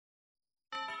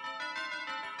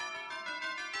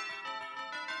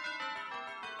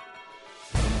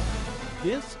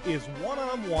This is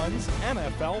One-on-One's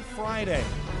NFL Friday,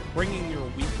 bringing your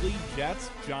weekly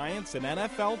Jets, Giants, and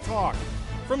NFL talk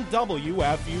from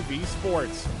WFUV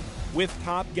Sports. With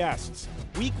top guests,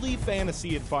 weekly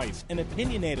fantasy advice, and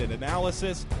opinionated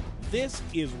analysis, this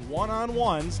is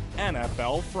One-on-One's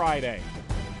NFL Friday.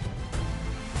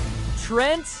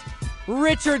 Trent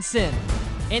Richardson,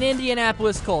 an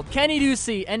Indianapolis Colt, Kenny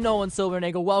Ducey, and Nolan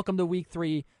Silvernagle. Welcome to Week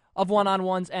 3 of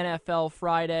One-on-One's NFL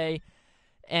Friday.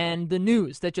 And the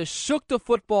news that just shook the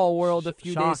football world a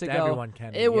few days ago. Everyone,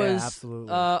 Kenny. It was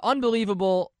absolutely.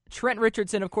 Unbelievable. Trent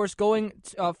Richardson, of course, going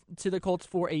to the Colts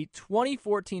for a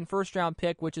 2014 first-round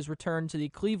pick, which is returned to the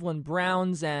Cleveland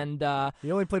Browns. And he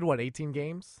only played, 18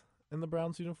 games in the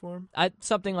Browns uniform?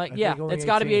 Something like, it's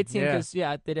got to be 18 because,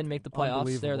 they didn't make the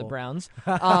playoffs. They're the Browns.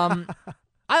 I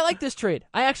like this trade.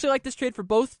 I actually like this trade for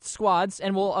both squads,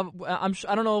 and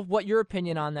I don't know what your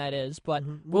opinion on that is, but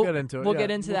we'll get into it. We'll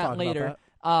get into that later.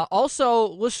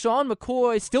 Also, LaShawn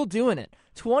McCoy still doing it.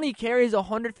 20 carries,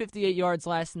 158 yards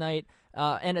last night,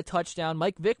 and a touchdown.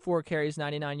 Mike Vick, 4 carries,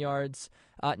 99 yards.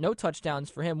 No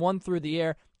touchdowns for him. 1 through the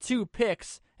air, 2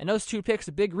 picks. And those 2 picks,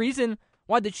 a big reason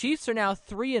why the Chiefs are now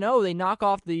 3-0. They knock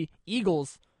off the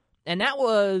Eagles. And that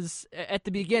was, at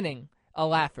the beginning, a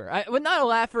laugher. Not a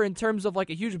laugher in terms of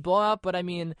like a huge blowout, but I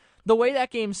mean, the way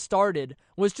that game started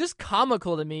was just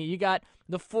comical to me. You got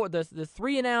the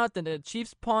 3 and out, then the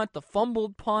Chiefs punt, the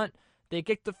fumbled punt, they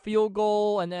kicked the field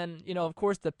goal, and then, of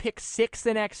course, the pick 6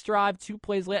 the next drive, 2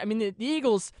 plays later. I mean, the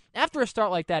Eagles, after a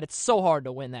start like that, it's so hard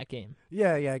to win that game.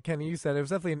 Yeah, Kenny, you said it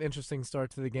was definitely an interesting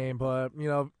start to the game, but,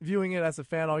 viewing it as a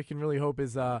fan, all you can really hope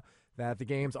is that the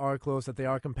games are close, that they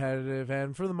are competitive,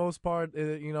 and for the most part,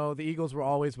 the Eagles were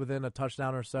always within a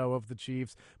touchdown or so of the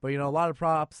Chiefs. But, a lot of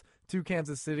props to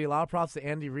Kansas City, a lot of props to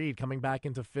Andy Reid coming back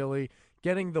into Philly,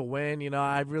 getting the win.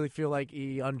 I really feel like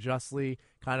he unjustly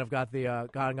kind of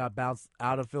got bounced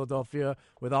out of Philadelphia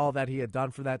with all that he had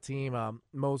done for that team.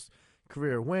 Most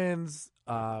career wins,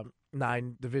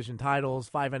 9 division titles,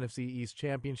 5 NFC East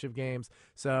championship games.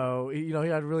 So, he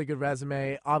had a really good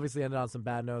resume. Obviously ended on some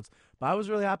bad notes. But I was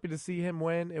really happy to see him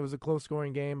win. It was a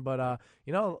close-scoring game. But,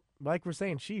 like we're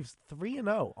saying, Chiefs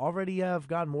 3-0. Already have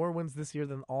gotten more wins this year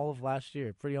than all of last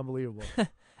year. Pretty unbelievable.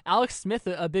 Alex Smith,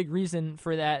 a big reason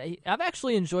for that. I've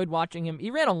actually enjoyed watching him. He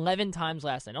ran 11 times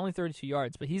last night, only 32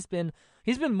 yards, but he's been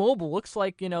mobile. Looks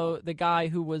like, the guy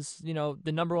who was,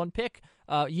 the number 1 pick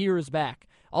years back.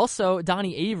 Also,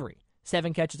 Donnie Avery,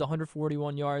 7 catches,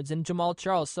 141 yards, and Jamal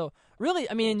Charles. So, really,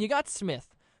 I mean, you got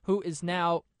Smith, who is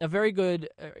now a very good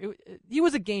he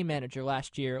was a game manager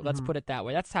last year, let's put it that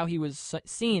way. That's how he was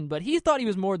seen, but he thought he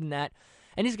was more than that.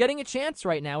 And he's getting a chance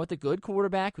right now with a good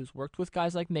quarterback who's worked with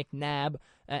guys like McNabb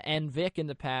and Vick in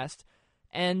the past,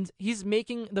 and he's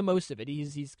making the most of it.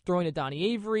 He's throwing to Donnie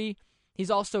Avery.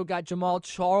 He's also got Jamal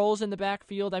Charles in the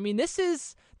backfield. I mean,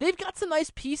 they've got some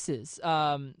nice pieces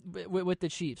with the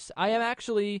Chiefs. I am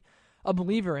actually a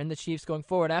believer in the Chiefs going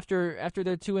forward. After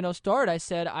their 2-0 start, I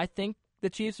said I think the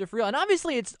Chiefs are for real. And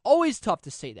obviously, it's always tough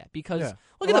to say that because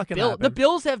look at the Bills. The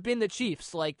Bills have been the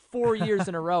Chiefs like 4 years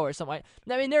in a row or something.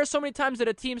 I mean, there are so many times that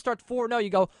a team starts 4-0,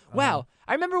 you go, wow.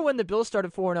 I remember when the Bills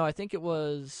started 4-0, I think it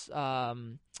was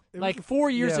 4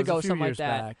 years ago, something like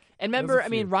that. Back. And remember,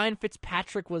 Ryan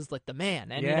Fitzpatrick was like the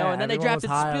man. And, and then they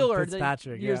drafted Spiller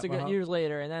years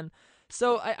later. And then,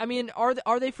 so, I mean,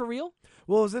 are they for real?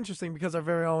 Well, it was interesting because our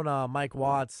very own Mike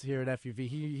Watts here at FUV,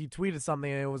 he tweeted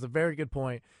something, and it was a very good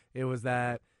point. It was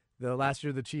that the last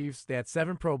year the Chiefs, they had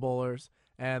 7 Pro Bowlers,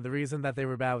 and the reason that they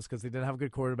were bad was because they didn't have a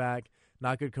good quarterback,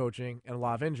 not good coaching, and a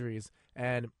lot of injuries.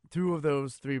 And 2 of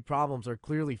those 3 problems are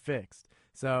clearly fixed.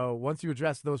 So once you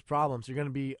address those problems, you're going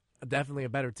to be definitely a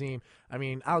better team. I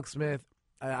mean, Alex Smith,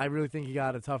 I really think he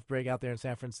got a tough break out there in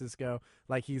San Francisco.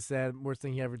 Like he said, worst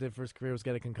thing he ever did for his career was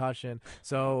get a concussion.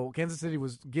 So Kansas City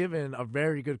was given a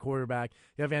very good quarterback.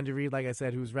 You have Andy Reid, like I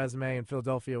said, whose resume in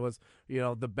Philadelphia was,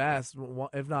 the best,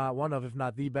 if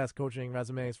not the best coaching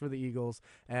resumes for the Eagles.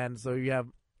 And so you have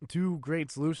 2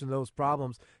 great solutions to those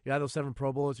problems. You had those 7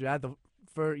 Pro Bowls. You had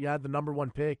the number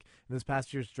 1 pick in this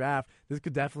past year's draft. This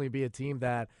could definitely be a team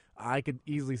that I could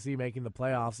easily see making the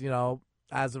playoffs.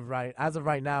 As of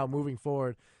right now, moving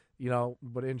forward,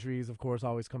 but injuries, of course,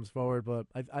 always comes forward. But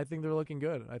I think they're looking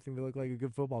good. I think they look like a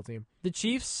good football team. The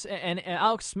Chiefs and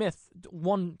Alex Smith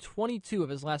won 22 of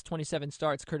his last 27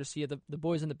 starts, courtesy of the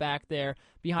boys in the back there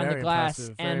behind very the glass.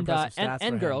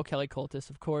 And girl, Kelly Coltis,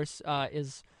 of course,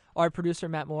 is our producer,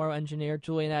 Matt Morrow, engineer,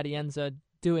 Julian Adienza,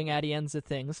 doing Adienza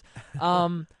things.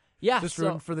 Just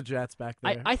rooting for the Jets back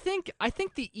there. I think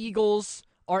the Eagles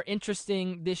are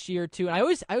interesting this year too. And I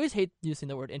always hate using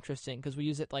the word interesting because we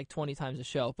use it like 20 times a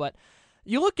show. But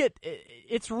you look at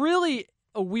it's really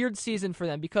a weird season for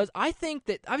them because I think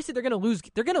that obviously they're going to lose.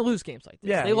 They're going to lose games like this.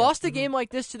 Yeah, They lost a game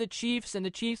like this to the Chiefs, and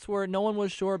the Chiefs were no one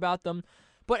was sure about them.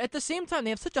 But at the same time, they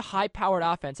have such a high-powered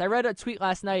offense. I read a tweet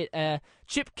last night.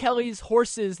 Chip Kelly's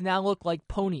horses now look like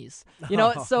ponies.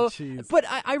 But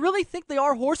I really think they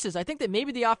are horses. I think that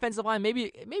maybe the offensive line,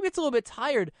 maybe it's a little bit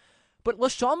tired. But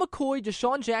LaShawn McCoy,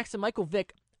 Deshaun Jackson, Michael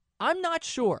Vick, I'm not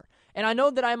sure. And I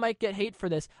know that I might get hate for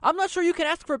this. I'm not sure you can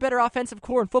ask for a better offensive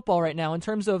core in football right now in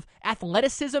terms of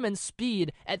athleticism and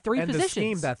speed at three positions. And the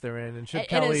scheme that they're in, and Chip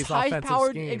Kelly's offensive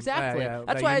scheme. Exactly. Yeah.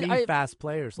 That's why I need fast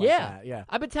players like that. Yeah.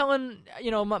 I've been telling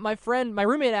my friend, my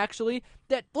roommate actually,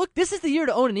 that look, this is the year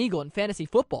to own an Eagle in fantasy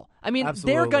football. I mean,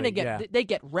 they're going to get they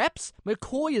get reps.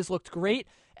 McCoy has looked great.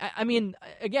 I mean,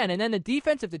 again, and then the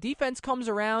defense. If the defense comes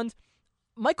around,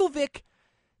 Michael Vick.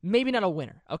 Maybe not a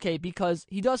winner, okay, because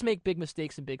he does make big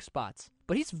mistakes in big spots.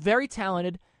 But he's very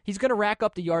talented. He's going to rack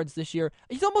up the yards this year.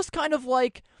 He's almost kind of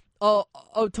like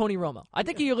Tony Romo. I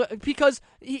think because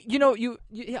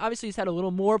obviously he's had a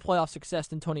little more playoff success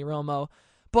than Tony Romo,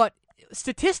 but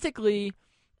statistically,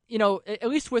 at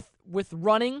least with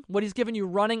running, what he's given you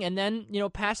running, and then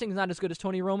passing is not as good as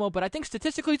Tony Romo. But I think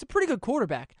statistically he's a pretty good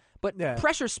quarterback. But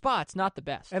pressure spots, not the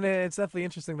best. And it's definitely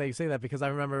interesting that you say that because I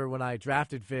remember when I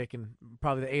drafted Vic in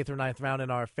probably the 8th or 9th round in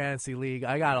our fantasy league,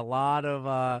 I got a lot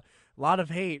of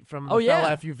hate from the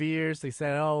fellow FUVers. They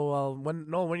said, when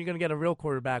are you going to get a real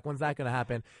quarterback? When's that going to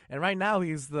happen? And right now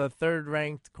he's the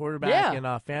 3rd-ranked quarterback in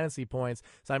fantasy points.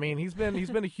 So, I mean, he's been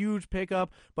a huge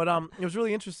pickup. But it was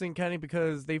really interesting, Kenny,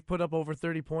 because they've put up over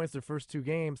 30 points their first 2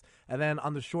 games. And then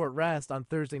on the short rest on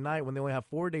Thursday night when they only have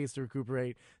 4 days to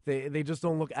recuperate, they just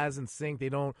don't look as in sync. They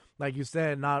don't, like you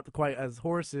said, not quite as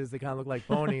horses. They kind of look like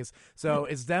ponies. So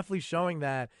it's definitely showing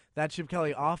that Chip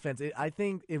Kelly offense, I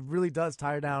think it really does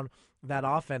tire down that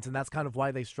offense, and that's kind of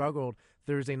why they struggled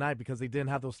Thursday night because they didn't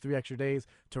have those 3 extra days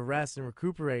to rest and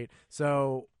recuperate.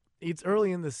 So it's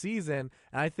early in the season,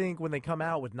 and I think when they come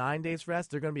out with 9 days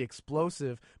rest, they're going to be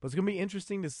explosive. But it's going to be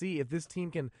interesting to see if this team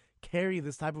can carry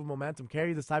this type of momentum,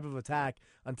 carry this type of attack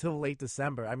until late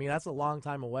December. I mean, that's a long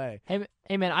time away.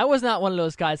 Hey man, I was not one of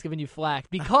those guys giving you flack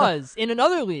because in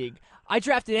another league, I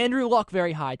drafted Andrew Luck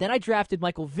very high. Then I drafted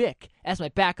Michael Vick as my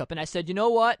backup, and I said, you know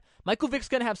what? Michael Vick's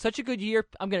going to have such a good year.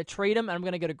 I'm going to trade him, and I'm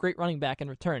going to get a great running back in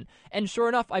return. And sure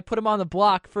enough, I put him on the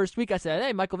block first week. I said,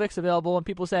 hey, Michael Vick's available. And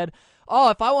people said, oh,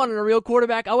 if I wanted a real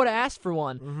quarterback, I would have asked for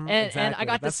one. And I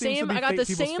got the same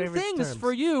things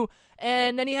for you.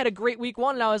 And then he had a great week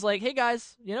 1, and I was like, hey,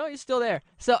 guys, he's still there.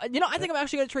 So, I think I'm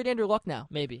actually going to trade Andrew Luck now,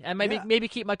 maybe. And maybe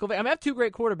keep Michael Vick. I have 2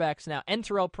 great quarterbacks now, and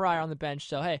Terrell Pryor on the bench.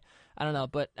 So, hey, I don't know.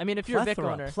 But, I mean, if you're a Vick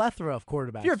owner. Plethora of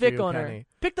quarterbacks. If you're a Vick owner, Kenny.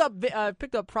 picked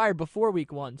up Pryor before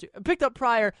week 1. Picked up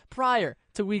Pryor prior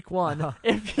to week 1.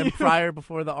 And prior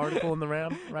before the article in the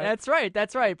Ram, right?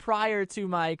 That's right. Prior to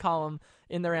my column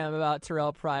in the Ram about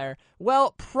Terrell Pryor.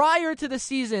 Well, prior to the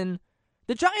season,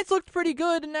 the Giants looked pretty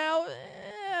good, and now,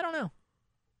 I don't know.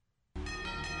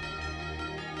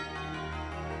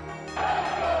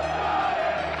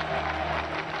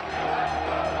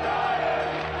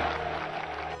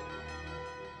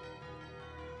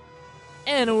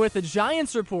 And with a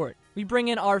Giants report, we bring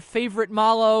in our favorite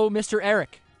Malo, Mr.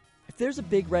 Eric. If there's a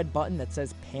big red button that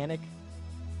says panic,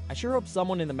 I sure hope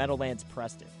someone in the Meadowlands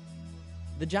pressed it.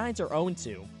 The Giants are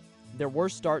 0-2, their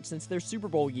worst start since their Super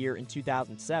Bowl year in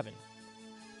 2007.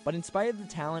 But in spite of the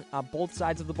talent on both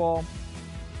sides of the ball,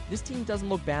 this team doesn't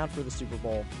look bound for the Super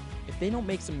Bowl if they don't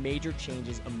make some major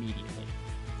changes immediately.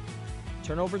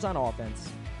 Turnovers on offense,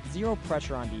 0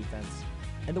 pressure on defense,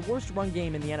 and the worst run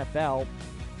game in the NFL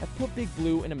have put Big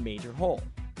Blue in a major hole.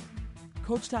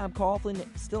 Coach Tom Coughlin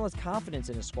still has confidence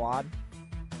in his squad,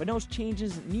 but knows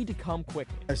changes need to come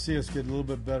quickly. I see us get a little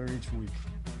bit better each week.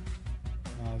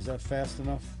 Is that fast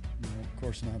enough? No, of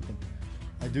course not, but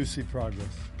I do see progress.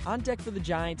 On deck for the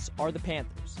Giants are the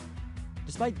Panthers.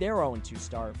 Despite their 0-2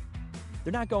 start,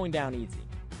 they're not going down easy.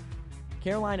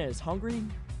 Carolina is hungry,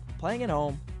 playing at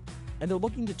home, and they're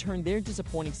looking to turn their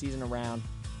disappointing season around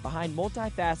behind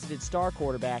multifaceted star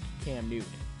quarterback Cam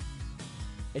Newton.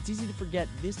 It's easy to forget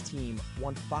this team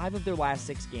won 5 of their last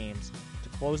 6 games to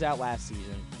close out last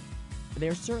season, and they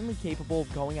are certainly capable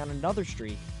of going on another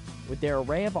streak with their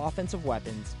array of offensive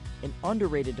weapons and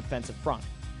underrated defensive front.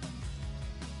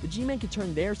 The G-Men can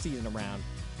turn their season around,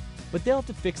 but they'll have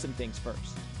to fix some things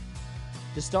first.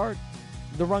 To start,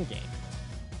 the run game.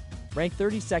 Ranked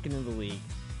 32nd in the league,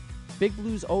 Big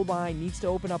Blue's O-line needs to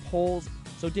open up holes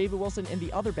so David Wilson and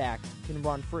the other backs can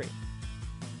run free.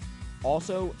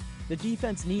 Also, the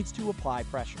defense needs to apply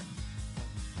pressure.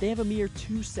 They have a mere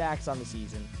 2 sacks on the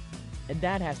season, and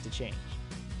that has to change.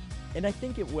 And I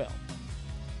think it will.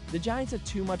 The Giants have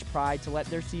too much pride to let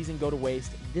their season go to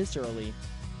waste this early,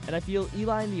 and I feel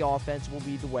Eli and the offense will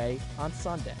lead the way on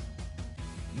Sunday.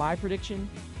 My prediction,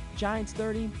 Giants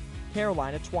 30,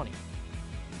 Carolina 20.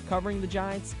 Covering the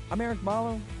Giants, I'm Eric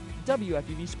Malo,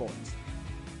 WFUV Sports.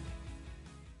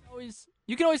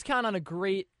 You can always count on a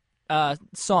great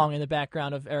song in the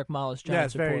background of Eric Malo's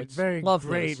Giants reports. Very Love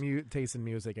great those. taste in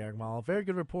music, Eric Malo. Very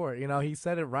good report. You know, he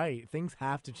said it right. Things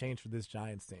have to change for this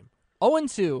Giants team.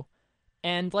 0-2,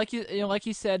 and like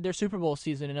you said, their Super Bowl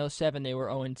season in 2007 they were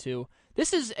 0-2.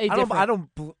 This is a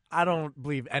different. I don't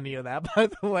believe any of that, by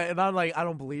the way. And I'm like, I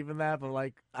don't believe in that, but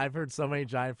like I've heard so many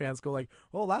Giant fans go like,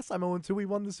 "Well, last time 0-2 we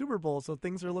won the Super Bowl, so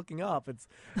things are looking up." It's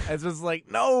just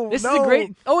like, no, this is a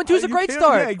great 0-2 is a great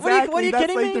start. Yeah, exactly. What are you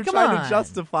kidding like me? They're Come trying on. to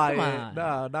justify Come it. on.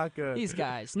 No, not good. These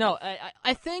guys. No,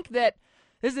 I think that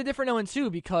this is a different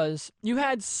 0-2 because you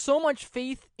had so much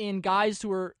faith in guys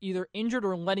who are either injured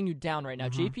or letting you down right now.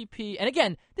 JPP, and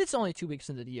again, this is only 2 weeks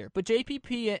into the year, but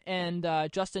JPP and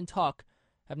Justin Tuck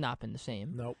have not been the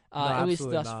same. Nope. At least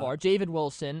thus far. David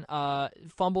Wilson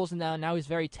fumbles, and now he's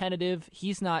very tentative.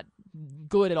 He's not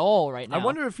good at all right now. I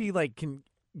wonder if he can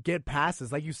get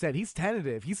passes. Like you said, he's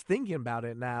tentative. He's thinking about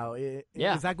it now.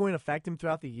 Is that going to affect him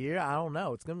throughout the year? I don't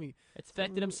know. It's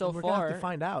affected him so we're far. We're going to have to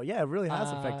find out. Yeah, it really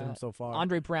has affected him so far.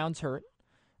 Andre Brown's hurt.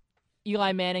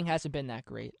 Eli Manning hasn't been that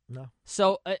great. No.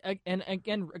 So, and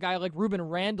again, a guy like Ruben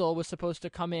Randall was supposed to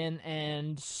come in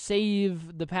and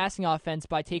save the passing offense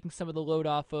by taking some of the load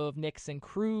off of Nix and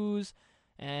Cruz,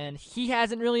 and he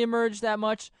hasn't really emerged that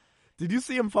much. Did you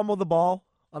see him fumble the ball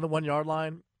on the 1 yard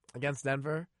line against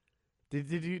Denver? Did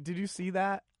you see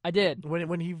that? I did.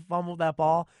 When he fumbled that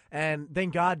ball, and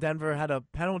thank God Denver had a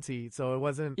penalty, so it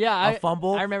wasn't a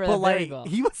fumble. I remember but that very well.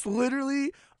 He was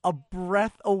literally a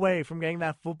breath away from getting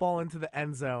that football into the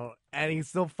end zone, and he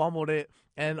still fumbled it.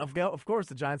 And of course,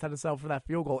 the Giants had to settle for that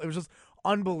field goal. It was just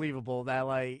unbelievable that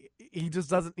he just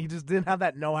didn't have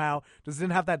that know-how, just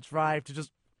didn't have that drive to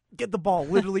just get the ball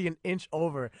literally an inch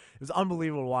over. It was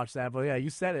unbelievable to watch that. But yeah, you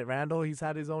said it, Randall. He's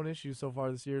had his own issues so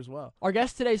far this year as well. Our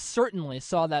guest today certainly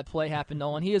saw that play happen,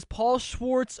 Nolan. He is Paul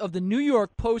Schwartz of the New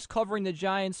York Post, covering the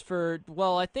Giants for,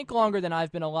 well, I think longer than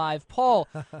I've been alive. Paul,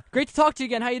 great to talk to you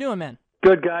again. How you doing, man?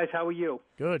 Good, guys. How are you?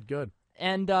 Good.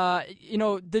 And,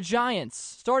 the Giants,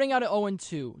 starting out at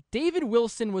 0-2, David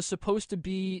Wilson was supposed to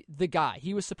be the guy.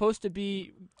 He was supposed to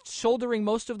be shouldering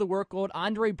most of the workload.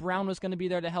 Andre Brown was going to be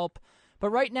there to help. But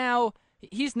right now,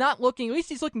 he's not looking, at least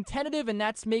he's looking tentative, and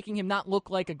that's making him not look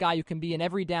like a guy who can be an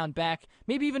every down back,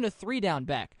 maybe even a 3-down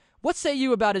back. What say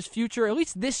you about his future, at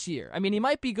least this year? I mean, he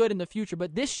might be good in the future,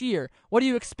 but this year, what are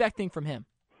you expecting from him?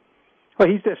 Well,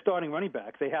 he's their starting running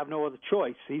back. They have no other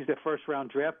choice. He's their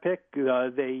first-round draft pick. You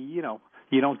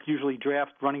don't usually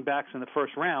draft running backs in the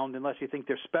first round unless you think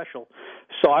they're special.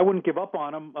 So I wouldn't give up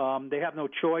on him. They have no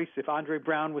choice. If Andre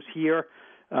Brown was here,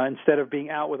 instead of being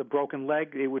out with a broken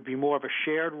leg, it would be more of a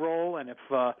shared role. And if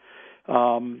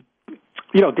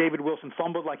David Wilson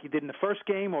fumbled like he did in the first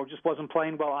game or just wasn't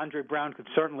playing well, Andre Brown could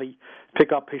certainly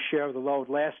pick up his share of the load.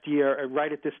 Last year,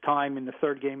 right at this time in the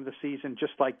third game of the season,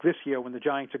 just like this year when the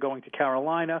Giants are going to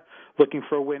Carolina looking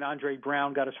for a win, Andre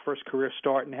Brown got his first career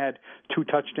start and had 2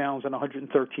 touchdowns and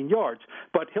 113 yards.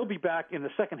 But he'll be back in the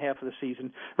second half of the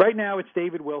season. Right now, it's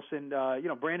David Wilson.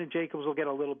 Brandon Jacobs will get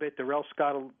a little bit. Darrell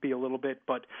Scott will be a little bit.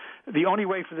 But the only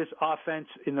way for this offense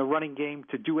in the running game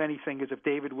to do anything is if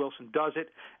David Wilson does it.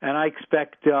 And I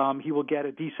expect he will get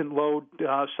a decent load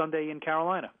Sunday in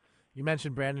Carolina. You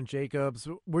mentioned Brandon Jacobs.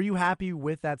 Were you happy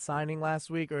with that signing last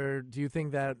week, or do you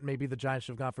think that maybe the Giants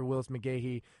should have gone for Willis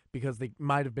McGahee because they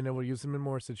might have been able to use him in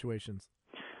more situations?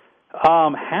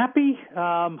 Happy?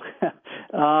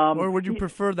 Or would you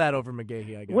prefer that over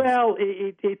McGahee, I guess? Well,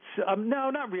 it's no,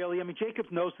 not really. I mean, Jacobs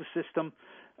knows the system.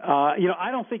 I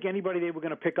don't think anybody they were going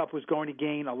to pick up was going to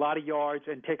gain a lot of yards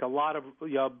and take a lot of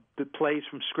the plays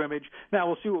from scrimmage. Now,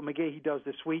 we'll see what McGahee does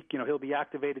this week. He'll be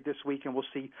activated this week, and we'll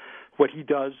see what he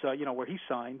does, where he's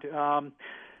signed. I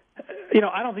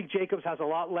don't think Jacobs has a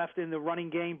lot left in the running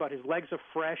game, but his legs are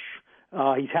fresh.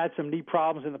 He's had some knee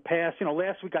problems in the past.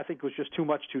 Last week I think was just too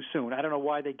much too soon. I don't know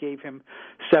why they gave him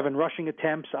 7 rushing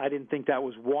attempts. I didn't think that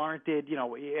was warranted.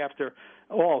 After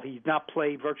all, he's not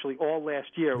played virtually all last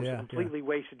year. It was a completely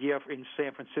wasted year in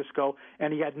San Francisco,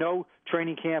 and he had no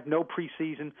training camp, no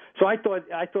preseason. So I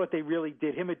thought they really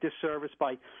did him a disservice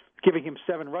by giving him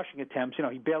 7 rushing attempts.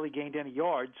 He barely gained any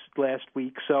yards last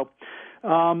week. So.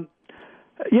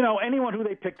 Anyone who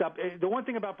they picked up, the one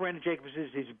thing about Brandon Jacobs is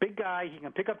he's a big guy. He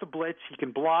can pick up the blitz. He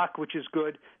can block, which is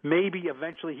good. Maybe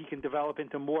eventually he can develop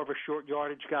into more of a short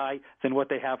yardage guy than what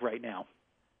they have right now.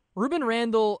 Ruben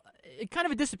Randall, kind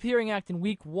of a disappearing act in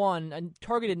week 1, and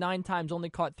targeted 9 times, only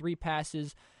caught 3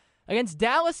 passes. Against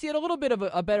Dallas, he had a little bit of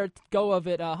a better go of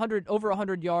it, over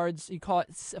 100 yards. He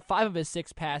caught 5 of his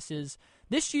 6 passes.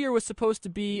 This year was supposed to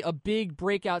be a big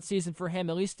breakout season for him,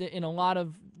 at least in a lot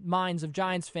of minds of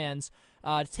Giants fans,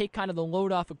 to take kind of the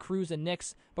load off of Cruz and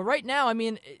Nix. But right now, I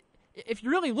mean, if you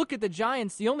really look at the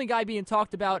Giants, the only guy being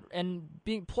talked about and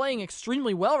playing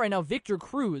extremely well right now, Victor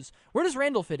Cruz. Where does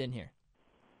Randall fit in here?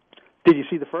 Did you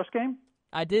see the first game?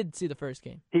 I did see the first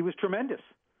game. He was tremendous.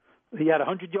 He had a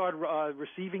 100-yard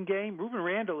receiving game. Ruben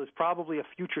Randall is probably a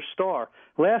future star.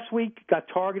 Last week, got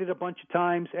targeted a bunch of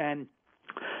times and,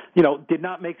 did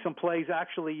not make some plays.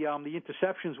 Actually, the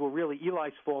interceptions were really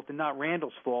Eli's fault and not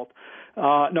Randall's fault.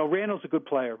 No, Randall's a good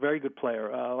player, very good player.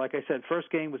 Like I said,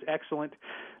 first game was excellent.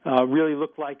 Really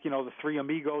looked like, the three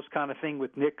amigos kind of thing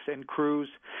with Nix and Cruz.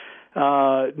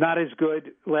 Not as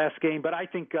good last game, but I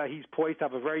think he's poised to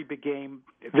have a very big game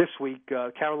this week.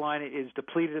 Carolina is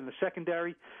depleted in the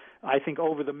secondary. I think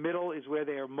over the middle is where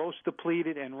they are most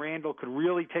depleted, and Randall could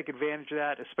really take advantage of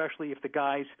that, especially if the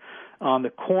guys on the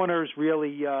corners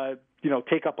really,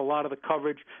 take up a lot of the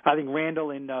coverage. I think Randall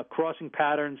in crossing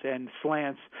patterns and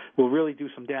slants will really do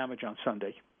some damage on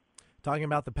Sunday. Talking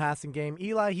about the passing game,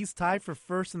 Eli, he's tied for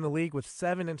first in the league with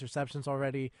 7 interceptions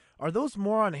already. Are those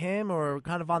more on him or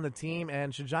kind of on the team?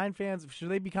 And should Giant fans, should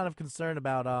they be kind of concerned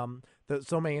about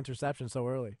so many interceptions so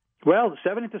early? Well,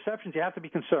 7 interceptions, you have to be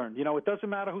concerned. It doesn't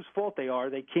matter whose fault they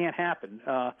are. They can't happen.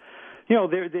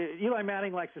 Eli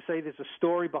Manning likes to say there's a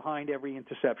story behind every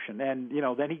interception, and,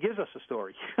 then he gives us a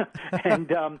story.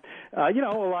 And, a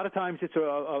lot of times it's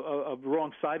a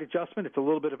wrong side adjustment. It's a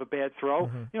little bit of a bad throw.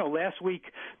 Mm-hmm. Last week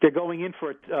they're going in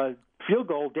for a field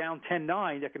goal down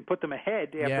 10-9 that can put them ahead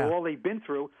after all they've been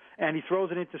through, and he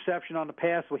throws an interception on the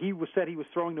pass where said he was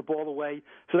throwing the ball away.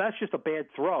 So that's just a bad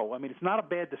throw. I mean, it's not a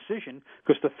bad decision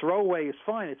because the throwaway is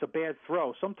fine. It's a bad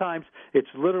throw. Sometimes it's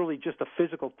literally just a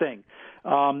physical thing.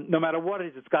 No matter what it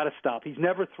is, it's got to stop. He's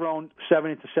never thrown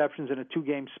 7 interceptions in a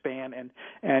 2-game span,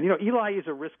 and Eli is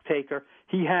a risk taker.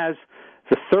 He has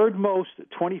the third most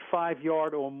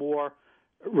 25-yard or more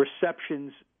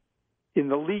receptions in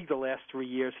the league the last 3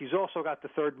 years. He's also got the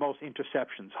third most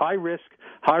interceptions. High risk,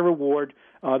 high reward.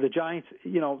 The Giants,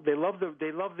 they love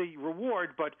the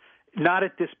reward, but not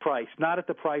at this price, not at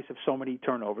the price of so many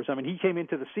turnovers. I mean, he came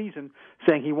into the season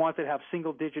saying he wanted to have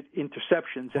single-digit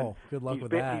interceptions. And good luck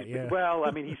with that. Yeah. Well,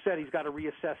 I mean, he said he's got to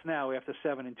reassess now after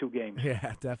 7 in 2 games.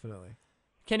 Yeah, definitely.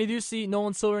 Kenny Ducey,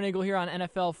 Nolan Silvernagle here on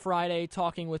NFL Friday,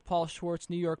 talking with Paul Schwartz,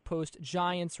 New York Post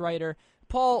Giants writer.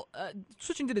 Paul,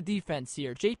 switching to the defense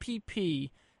here,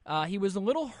 JPP, he was a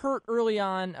little hurt early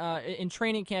on in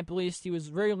training camp, at least. He was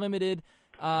very limited.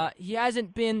 He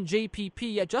hasn't been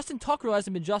JPP yet. Justin Tucker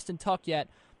hasn't been Justin Tuck yet.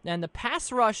 And the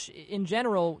pass rush in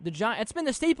general, it's been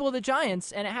the staple of the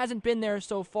Giants, and it hasn't been there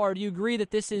so far. Do you agree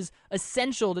that this is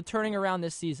essential to turning around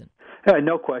this season?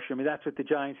 No question. I mean, that's what the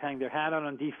Giants hang their hat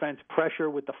on defense, pressure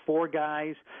with the 4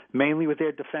 guys, mainly with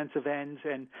their defensive ends.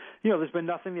 And, there's been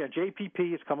nothing there.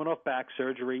 JPP is coming off back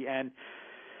surgery, and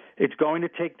it's going to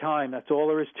take time. That's all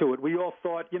there is to it. We all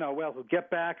thought, he'll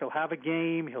get back, he'll have a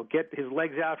game, he'll get his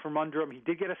legs out from under him. He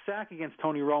did get a sack against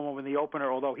Tony Romo in the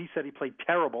opener, although he said he played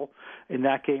terrible in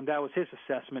that game. That was his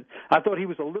assessment. I thought he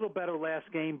was a little better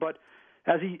last game, but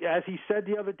as he said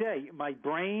the other day, my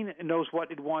brain knows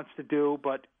what it wants to do,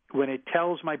 but when it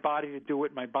tells my body to do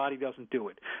it, my body doesn't do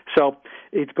it. So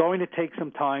it's going to take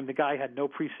some time. The guy had no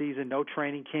preseason, no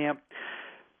training camp.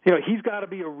 He's got to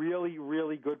be a really,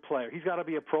 really good player. He's got to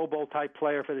be a Pro Bowl type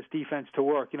player for this defense to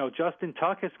work. Justin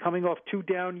Tuck is coming off 2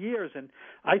 down years, and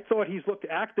I thought he's looked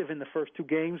active in the first 2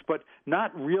 games, but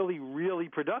not really, really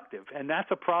productive, and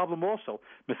that's a problem also.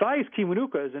 Mathias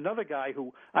Kiwanuka is another guy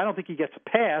who I don't think he gets a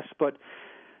pass, but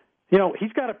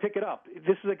he's got to pick it up.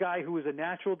 This is a guy who is a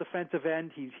natural defensive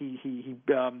end. He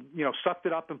sucked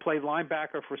it up and played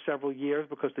linebacker for several years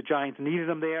because the Giants needed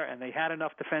him there, and they had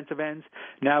enough defensive ends.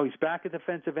 Now he's back at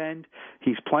defensive end.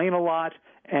 He's playing a lot,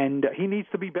 and he needs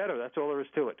to be better. That's all there is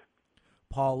to it.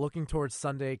 Paul, looking towards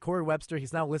Sunday, Corey Webster,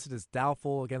 he's now listed as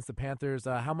doubtful against the Panthers.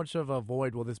 How much of a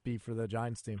void will this be for the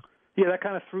Giants team? Yeah, that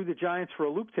kind of threw the Giants for a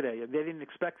loop today. They didn't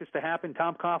expect this to happen.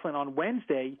 Tom Coughlin on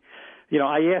Wednesday,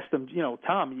 I asked him,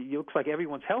 Tom, it looks like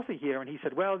everyone's healthy here. And he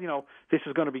said, well, this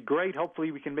is going to be great.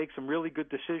 Hopefully we can make some really good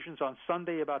decisions on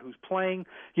Sunday about who's playing,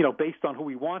 based on who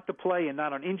we want to play and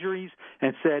not on injuries.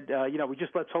 And said,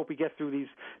 let's hope we get through these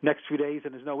next few days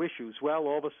and there's no issues. Well,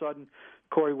 all of a sudden,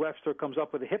 Corey Webster comes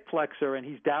up with a hip flexor and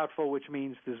he's doubtful, which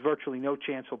means there's virtually no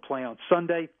chance he'll play on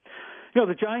Sunday.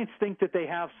 The Giants think that they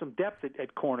have some depth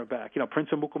at cornerback. Prince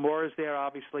Amukamara is there,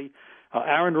 obviously.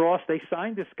 Aaron Ross, they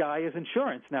signed this guy as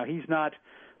insurance. Now, he's not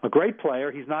a great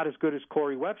player. He's not as good as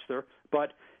Corey Webster,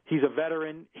 but he's a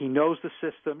veteran. He knows the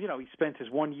system. He spent his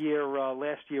 1 year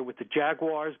last year with the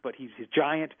Jaguars, but he's a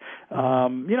Giant.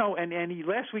 And he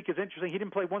last week is interesting. He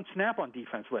didn't play one snap on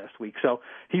defense last week, so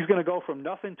he's going to go from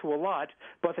nothing to a lot.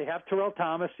 But they have Terrell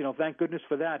Thomas. Thank goodness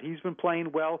for that. He's been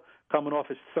playing well, coming off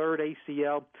his third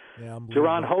ACL. Yeah,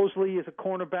 Jaron Hosley is a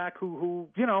cornerback who's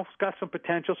got some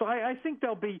potential. So I think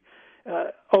they'll be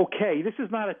okay. This is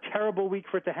not a terrible week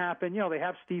for it to happen. They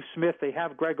have Steve Smith, they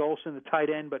have Greg Olsen, the tight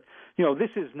end, but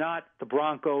this is not the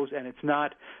Broncos and it's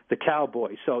not the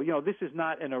Cowboys. So this is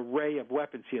not an array of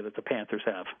weapons here that the Panthers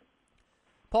have.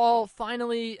 Paul,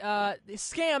 finally,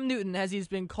 Scam Newton, as he's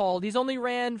been called, he's only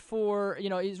ran for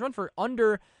he's run for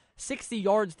under 60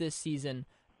 yards this season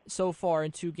so far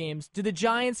in 2 games. Do the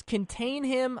Giants contain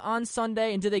him on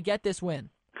Sunday, and do they get this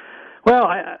win? Well,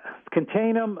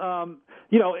 contain him. As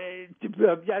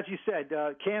you said,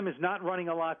 Cam is not running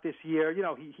a lot this year.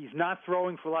 He's not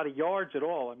throwing for a lot of yards at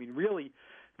all. I mean, really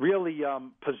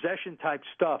possession-type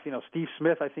stuff. Steve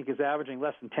Smith, I think, is averaging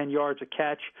less than 10 yards a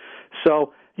catch.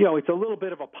 So, it's a little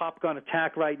bit of a pop-gun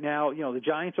attack right now. The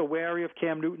Giants are wary of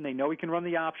Cam Newton. They know he can run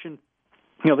the option.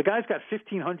 The guy's got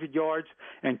 1,500 yards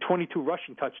and 22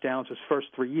 rushing touchdowns his first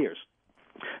 3 years.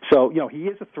 So, he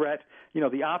is a threat.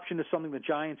 The option is something the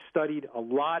Giants studied a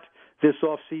lot this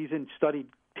offseason, studied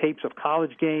tapes of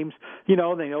college games. They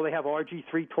know they have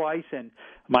RG3 twice and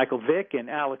Michael Vick and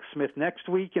Alex Smith next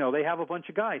week. They have a bunch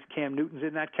of guys. Cam Newton's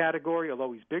in that category,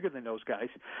 although he's bigger than those guys.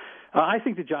 I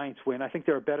think the Giants win. I think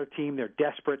they're a better team. They're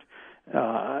desperate.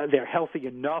 They're healthy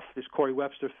enough, this Corey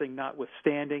Webster thing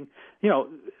notwithstanding.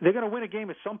 They're going to win a game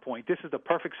at some point. This is the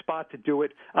perfect spot to do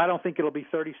it. I don't think it'll be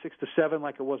 36-7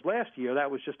 like it was last year.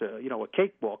 That was just a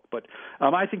cakewalk. But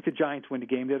I think the Giants win the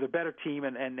game. They're the better team,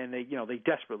 and they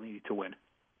desperately need to win.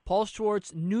 Paul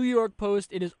Schwartz, New York Post.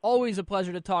 It is always a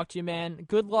pleasure to talk to you, man.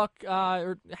 Good luck,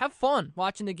 or have fun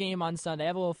watching the game on Sunday.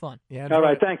 Have a little fun. Yeah. All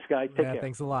right. Thanks, guys. Take care.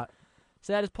 Thanks a lot.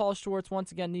 So that is Paul Schwartz,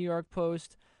 once again, New York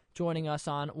Post, joining us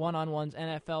on One-on-One's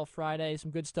NFL Friday.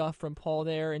 Some good stuff from Paul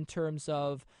there in terms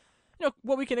of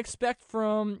what we can expect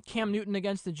from Cam Newton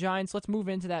against the Giants. Let's move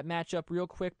into that matchup real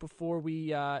quick before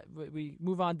we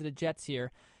move on to the Jets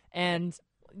here. And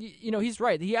he's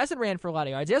right. He hasn't ran for a lot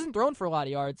of yards. He hasn't thrown for a lot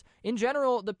of yards. In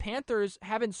general, the Panthers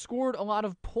haven't scored a lot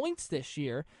of points this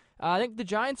year. I think the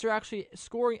Giants are actually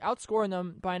outscoring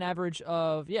them by an average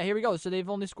of, here we go. So they've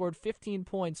only scored 15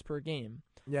 points per game.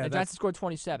 Yeah, the Giants have scored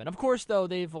 27. Of course, though,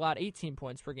 they've allowed 18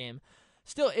 points per game.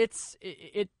 Still, it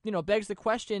begs the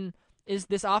question, is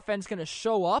this offense going to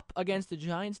show up against the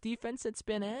Giants defense that's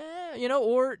been,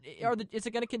 or is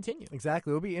it going to continue?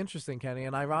 Exactly. It'll be interesting, Kenny.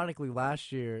 And ironically,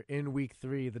 last year in Week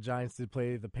 3, the Giants did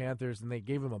play the Panthers, and they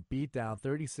gave them a beatdown,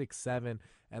 36-7.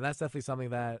 And that's definitely something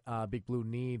that Big Blue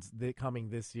needs coming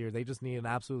this year. They just need an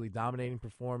absolutely dominating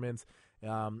performance.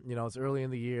 It's early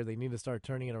in the year. They need to start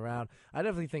turning it around. I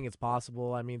definitely think it's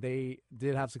possible. I mean, they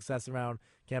did have success around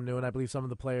Cam Newton. I believe some of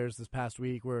the players this past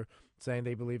week were saying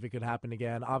they believe it could happen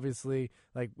again. Obviously,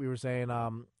 like we were saying,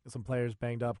 some players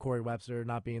banged up. Corey Webster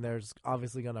not being there is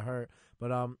obviously going to hurt.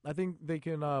 But I think they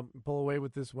can pull away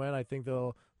with this win. I think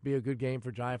they'll be a good game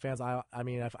for Giant fans. I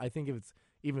think if it's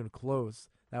even close,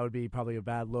 that would be probably a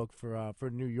bad look for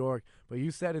New York. But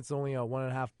you said it's only a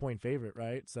 1.5 point favorite,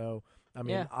 right? So,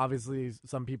 obviously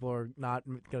some people are not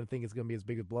going to think it's going to be as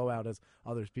big a blowout as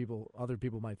other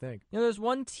people might think. There's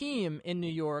one team in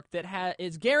New York that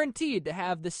is guaranteed to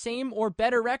have the same or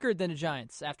better record than the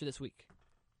Giants after this week.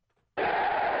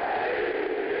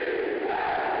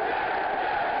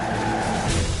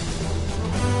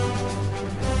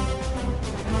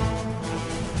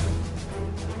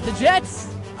 The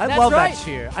Jets. I love that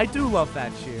cheer. I do love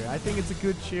that cheer. I think it's a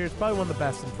good cheer. It's probably one of the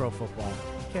best in pro football.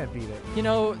 You can't beat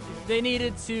it. They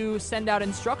needed to send out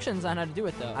instructions on how to do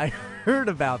it, though. I heard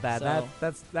about that. So,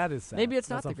 that is sad. Maybe it's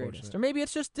not the greatest, or maybe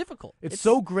it's just difficult. It's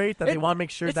so great that they want to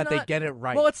make sure that they get it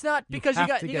right. Well, it's not, because you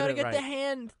got to get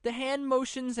right. the hand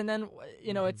motions, and then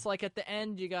it's like at the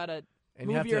end you got to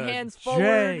move your hands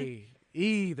forward.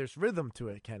 There's rhythm to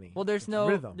it, Kenny. Well, there's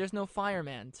no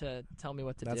fireman to tell me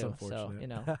what to do. That's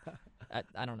unfortunate. So,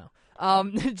 I don't know.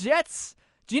 The Jets,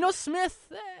 Geno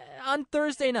Smith on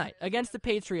Thursday night against the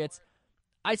Patriots.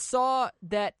 I saw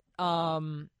that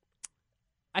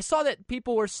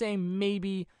people were saying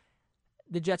maybe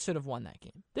the Jets should have won that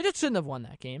game. They just shouldn't have won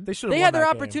that game. They had their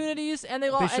opportunities and they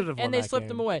lost, and they slipped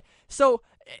them away. So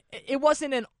it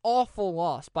wasn't an awful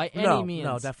loss by any means.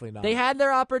 No, definitely not. They had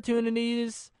their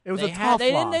opportunities. It was a tough loss.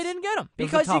 They didn't get them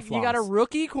because you got a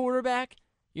rookie quarterback.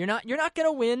 You're not going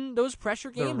to win those pressure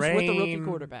games with a rookie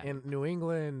quarterback. In New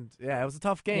England, yeah, it was a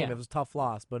tough game. Yeah. It was a tough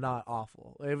loss, but not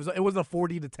awful. It wasn't a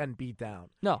 40-10 beatdown.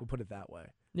 No. We'll put it that way.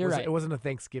 You're right. It wasn't a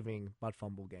Thanksgiving butt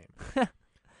fumble game.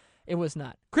 It was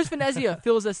not. Chris Venezia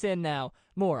fills us in now.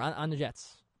 More on the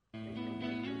Jets.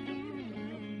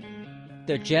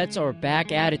 The Jets are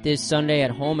back at it this Sunday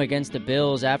at home against the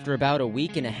Bills after about a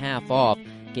week and a half off.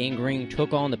 Gang Green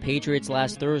took on the Patriots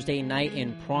last Thursday night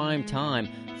in prime time,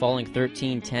 falling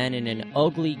 13-10 in an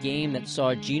ugly game that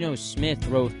saw Geno Smith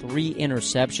throw 3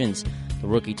 interceptions. The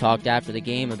rookie talked after the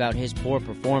game about his poor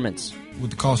performance. With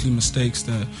the costly mistakes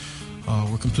that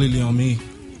were completely on me,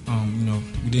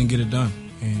 we didn't get it done.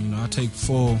 And, I take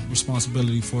full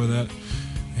responsibility for that.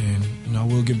 And,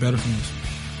 we'll get better from this.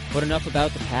 But enough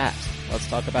about the past. Let's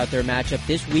talk about their matchup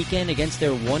this weekend against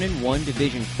their 1-1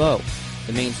 division foe.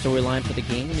 The main storyline for the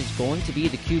game is going to be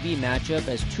the QB matchup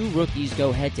as 2 rookies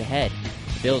go head-to-head.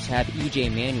 The Bills have E.J.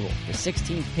 Manuel, the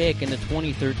 16th pick in the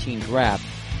 2013 draft.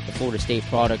 The Florida State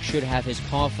product should have his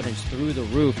confidence through the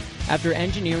roof after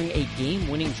engineering a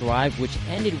game-winning drive which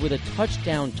ended with a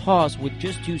touchdown toss with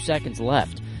just 2 seconds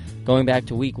left. Going back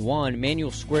to Week 1,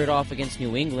 Manuel squared off against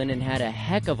New England and had a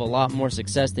heck of a lot more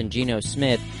success than Geno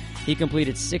Smith. He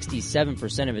completed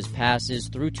 67% of his passes,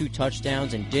 threw 2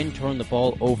 touchdowns, and didn't turn the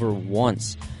ball over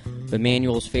once. But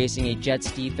Manuel's facing a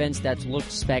Jets defense that's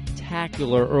looked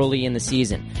spectacular early in the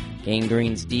season. Gang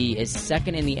Green's D is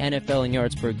 2nd in the NFL in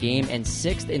yards per game and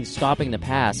 6th in stopping the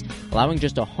pass, allowing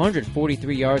just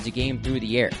 143 yards a game through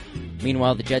the air.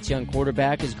 Meanwhile, the Jets' young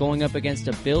quarterback is going up against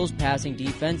a Bills passing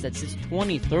defense that sits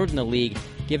 23rd in the league,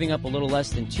 giving up a little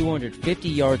less than 250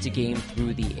 yards a game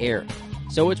through the air.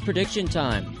 So it's prediction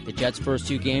time. The Jets' first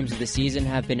 2 games of the season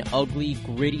have been ugly,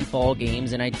 gritty ball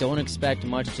games, and I don't expect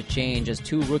much to change as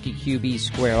 2 rookie QBs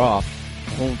square off.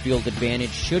 The home field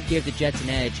advantage should give the Jets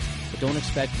an edge, but don't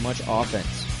expect much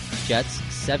offense. Jets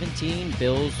 17,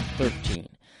 Bills 13.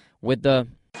 With the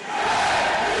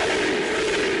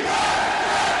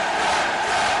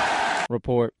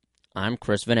report, I'm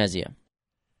Chris Venezia.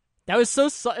 That was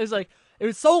it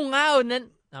was so loud, and then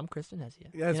I'm Chris Venezia.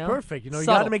 Yeah, it's perfect. You Subtle.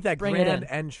 got to make that Bring grand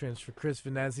entrance for Chris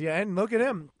Venezia. And look at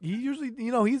him. He usually,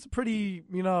 he's pretty,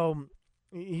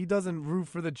 he doesn't root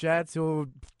for the Jets. He'll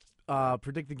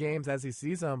predict the games as he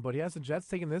sees them, but he has the Jets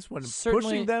taking this one,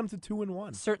 pushing them to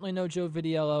 2-1. Certainly no Joe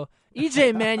Vitiello.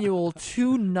 E.J. Manuel,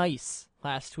 too nice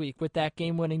last week with that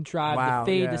game-winning drive,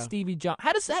 the fade to Stevie Johnson.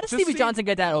 How does Stevie Johnson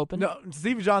get that open? No,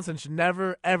 Stevie Johnson should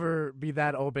never, ever be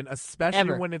that open,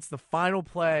 especially when it's the final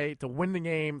play to win the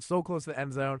game, so close to the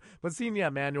end zone. But seeing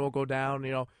Manuel go down,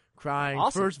 crying,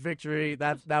 awesome. First victory,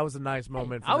 that was a nice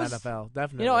moment for the NFL,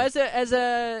 definitely. As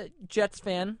a Jets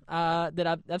fan,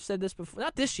 that I've said this before,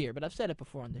 not this year, but I've said it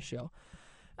before on this show.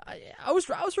 I was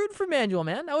rooting for Manuel,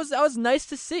 man. That was nice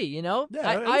to see. Yeah,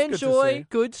 I enjoy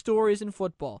good stories in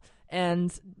football.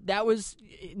 And that was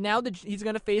now that he's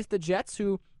going to face the Jets,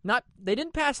 who they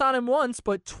didn't pass on him once,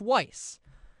 but twice.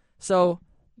 So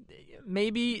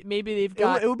maybe they've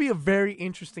got. It would be a very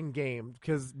interesting game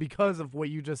because of what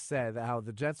you just said, how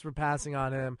the Jets were passing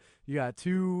on him. You got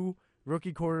 2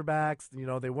 rookie quarterbacks.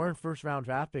 They weren't first-round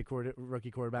draft pick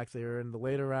rookie quarterbacks. They were in the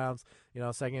later rounds,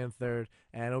 second and third.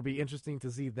 And it'll be interesting to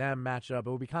see them match up. It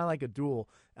will be kind of like a duel.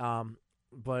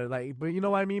 But you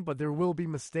know what I mean? But there will be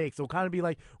mistakes. It'll kind of be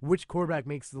like which quarterback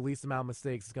makes the least amount of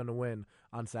mistakes is going to win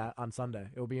on Sunday.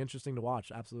 It'll be interesting to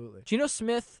watch, absolutely. Geno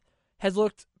Smith has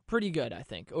looked pretty good, I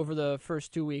think, over the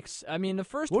first 2 weeks. I mean, the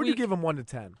first week... What would you week, give him 1 to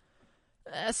 10?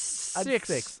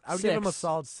 6. I would give him a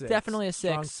solid 6. Definitely a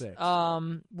 6.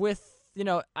 Strong 6. With,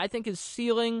 I think his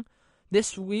ceiling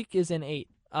this week is an 8.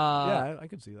 Yeah, I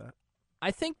could see that.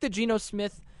 I think the Geno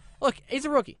Smith... Look, he's a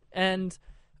rookie. And,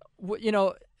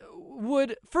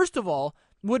 would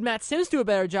Matt Sims do a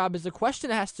better job is the question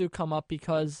that has to come up,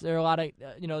 because there are a lot of,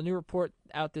 new report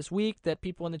out this week that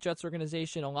people in the Jets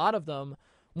organization, a lot of them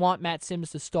want Matt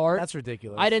Sims to start. That's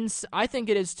ridiculous. I think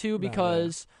it is too,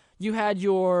 because you had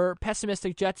your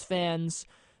pessimistic Jets fans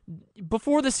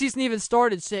before the season even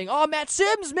started saying, "Oh, Matt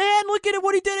Sims, man, look at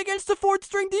what he did against the 4th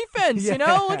string defense."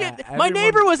 Look at my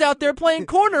neighbor was out there playing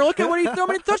corner. Look at how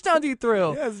many touchdowns he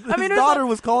threw. Yeah, his daughter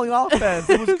was calling offense.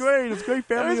 It was great. It was a great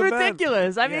family event. It was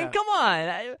ridiculous. I mean, come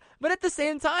on. But at the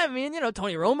same time,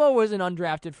 Tony Romo was an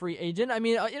undrafted free agent.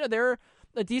 There are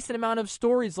a decent amount of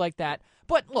stories like that.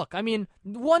 But look,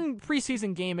 one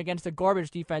preseason game against a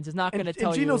garbage defense is not going to tell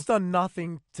you. And Geno's done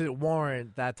nothing to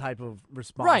warrant that type of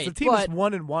response. Right, the team is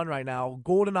 1-1 right now.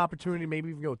 Golden opportunity, maybe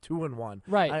even go 2-1.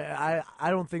 Right. I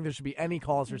don't think there should be any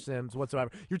calls for Sims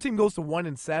whatsoever. Your team goes to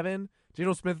 1-7.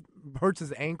 Geno Smith hurts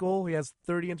his ankle. He has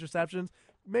 30 interceptions.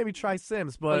 Maybe try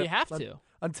Sims, but you have to.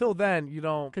 Until then, you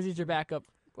don't. Because he's your backup.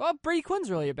 Well, Brady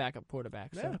Quinn's really a backup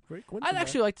quarterback. So. Yeah, Brady Quinn's I'd in there.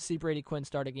 actually like to see Brady Quinn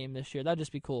start a game this year. That'd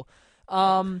just be cool.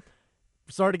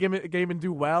 Start a game and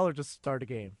do well, or just start a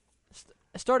game.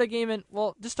 Start a game and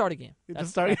just start a game.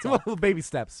 Just start baby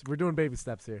steps. We're doing baby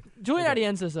steps here. Julian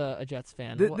Adienza's a Jets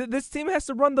fan. This team has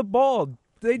to run the ball.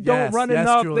 They don't run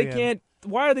enough. Julian. They can't.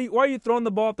 Why are you throwing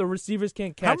the ball if the receivers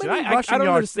can't catch How many it? rushing I don't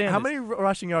yards? understand. How this. many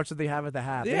rushing yards did they have at the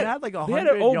half? They They had- had like they had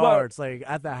 100 over- yards like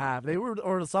at the half. They were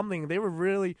or something. They were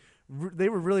really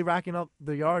racking up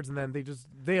the yards, and then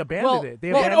they abandoned it. They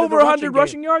had abandoned over the 100 game.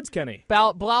 rushing yards, Kenny.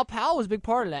 Bilal Powell was a big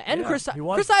part of that. And Yeah, Chris he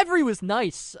was. Chris Ivory was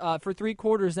nice for 3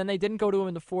 quarters, then they didn't go to him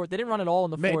in the fourth. They didn't run it all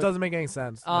in the fourth. It doesn't make any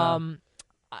sense. No.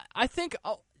 I think,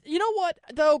 you know what,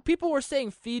 though? People were saying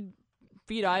feed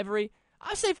Ivory.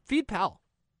 I say feed Powell.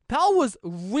 Powell has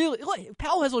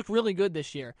looked really good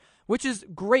this year, which is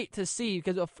great to see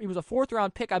because he was a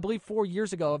 4th-round pick, I believe, 4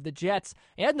 years ago of the Jets.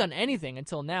 He hadn't done anything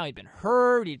until now. He'd been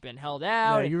hurt. He'd been held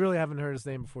out. Yeah, you really haven't heard his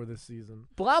name before this season.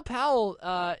 Bilal Powell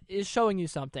is showing you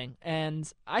something,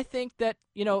 and I think that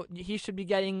he should be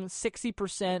getting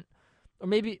 60%, or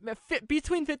maybe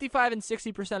between 55 and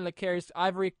 60% of the carries.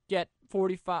 Ivory get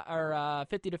 45 or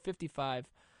 50 to 55.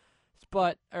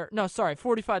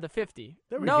 45 to 50.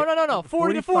 No,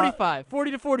 40 to 45.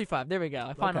 40 to 45. There we go.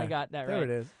 I finally got that right. There it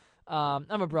is. I'm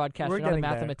a broadcaster, not a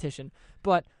mathematician.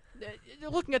 But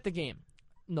looking at the game,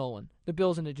 Nolan, the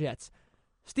Bills and the Jets,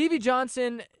 Stevie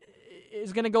Johnson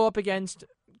is going to go up against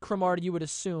Cromartie, you would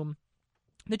assume.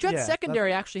 The Jets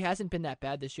secondary actually hasn't been that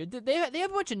bad this year. They have a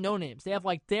bunch of no-names. They have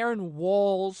like Darren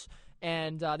Walls,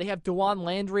 and they have DeJuan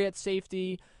Landry at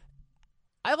safety.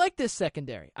 I like this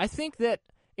secondary. I think that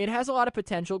it has a lot of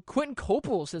potential. Quentin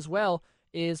Coples as well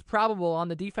is probable on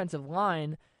the defensive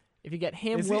line. If you get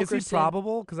him, Wilkerson. Is he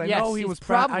probable? Because I Yes, know he he's was.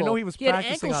 probable. I know he was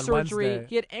practicing on Wednesday.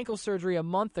 He had ankle surgery a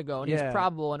month ago, and he's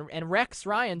probable. And Rex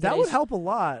Ryan. That would help a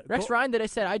lot. Rex Ryan, that I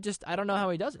said, I don't know how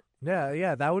he does it.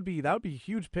 Yeah, that would be a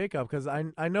huge pickup because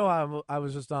I know I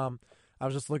was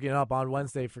just looking it up on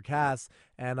Wednesday for Cass,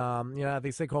 and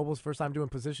they say Coples' first time doing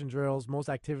position drills, most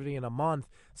activity in a month.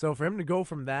 So for him to go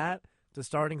from that to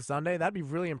starting Sunday, that'd be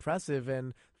really impressive.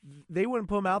 And they wouldn't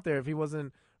put him out there if he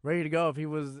wasn't ready to go. If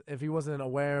he wasn't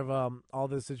aware of all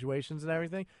the situations and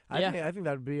everything. I think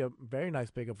that would be a very nice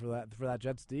pickup for that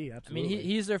Jets D. Absolutely. I mean,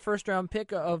 he's their 1st-round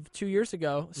pick of 2 years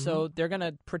ago, so they're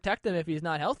gonna protect him if he's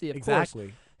not healthy. Of course,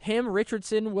 him,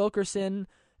 Richardson, Wilkerson.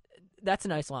 That's a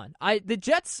nice line. The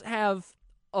Jets have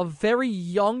a very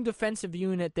young defensive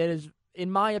unit that is,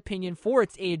 in my opinion, for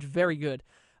its age, very good.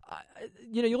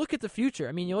 You look at the future.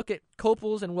 I mean, you look at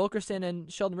Coples and Wilkerson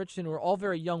and Sheldon Richardson, who are all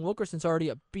very young. Wilkerson's already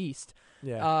a beast.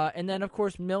 Yeah. And then, of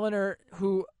course, Milliner,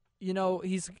 who,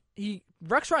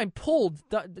 Rex Ryan pulled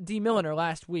D. Milliner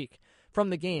last week from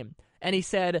the game, and he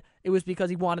said it was because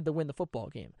he wanted to win the football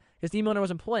game because D. Milliner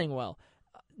wasn't playing well.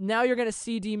 Now you're going to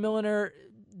see D. Milliner.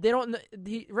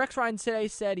 Rex Ryan today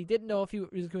said he didn't know if he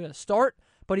was going to start,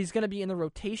 but he's going to be in the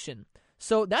rotation.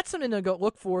 So that's something to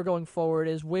look for going forward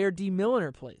is where D.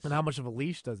 Milliner plays. And how much of a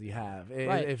leash does he have?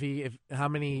 Right. If how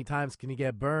many times can he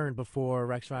get burned before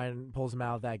Rex Ryan pulls him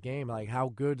out of that game? Like,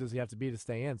 how good does he have to be to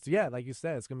stay in? So, yeah, like you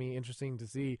said, it's going to be interesting to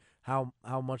see how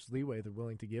much leeway they're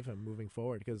willing to give him moving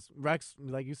forward. Because Rex,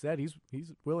 like you said, he's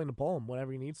willing to pull him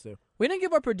whenever he needs to. We didn't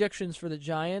give our predictions for the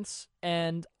Giants,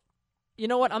 and you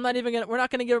know what? We're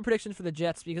not gonna give a prediction for the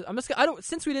Jets because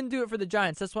since we didn't do it for the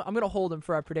Giants, that's what I'm gonna hold them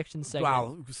for our prediction segment.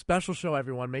 Wow, special show,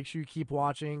 everyone! Make sure you keep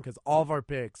watching because all of our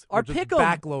picks, our just pick 'em.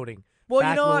 backloading. Well,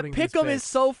 you know what? Pick 'em is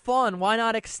so fun. Why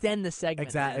not extend the segment?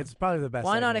 Exactly, man? it's probably the best.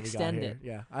 Why not segment we got extend here. it?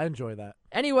 Yeah, I enjoy that.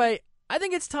 Anyway, I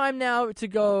think it's time now to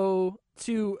go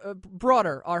to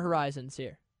broader our horizons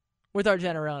here with our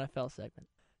general NFL segment.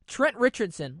 Trent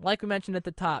Richardson, like we mentioned at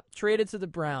the top, traded to the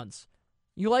Browns.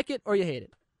 You like it or you hate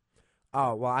it?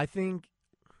 Oh, well, I think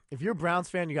if you're a Browns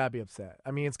fan, you got to be upset.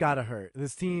 I mean, it's got to hurt.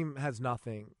 This team has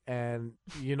nothing. And,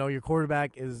 your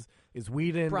quarterback is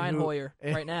Whedon. Brian Hoyer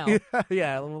right now.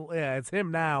 yeah, it's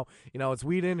him now. It's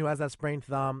Whedon who has that sprained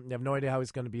thumb. You have no idea how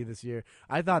he's going to be this year.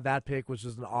 I thought that pick was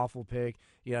just an awful pick.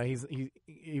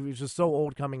 He was just so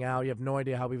old coming out. You have no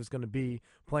idea how he was going to be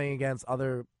playing against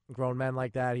other grown men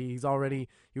like that. He was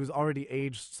already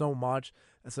aged so much.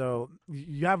 So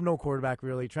you have no quarterback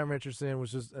really. Trent Richardson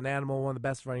was just an animal, one of the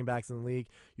best running backs in the league.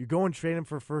 You go and trade him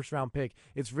for a first-round pick.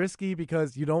 It's risky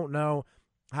because you don't know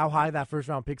how high that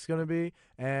first-round pick's going to be,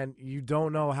 and you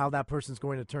don't know how that person's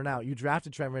going to turn out. You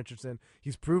drafted Trent Richardson.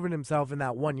 He's proven himself in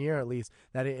that 1 year at least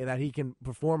that he can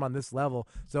perform on this level.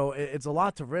 So it's a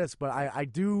lot to risk, but I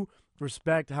do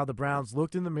respect how the Browns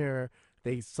looked in the mirror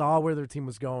They saw where their team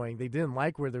was going. They didn't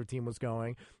like where their team was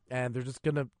going, and they're just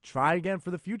going to try again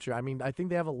for the future. I mean, I think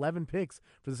they have 11 picks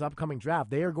for this upcoming draft.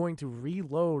 They are going to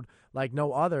reload like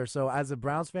no other. So as a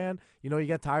Browns fan, you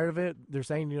get tired of it. They're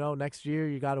saying, next year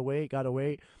you got to wait.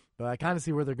 But I kind of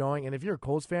see where they're going. And if you're a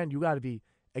Colts fan, you got to be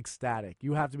ecstatic.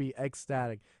 You have to be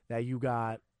ecstatic that you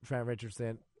got Trent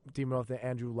Richardson, teaming up with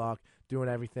Andrew Luck, doing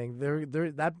everything.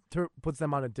 Puts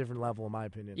them on a different level, in my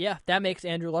opinion. Yeah, that makes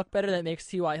Andrew Luck better. That makes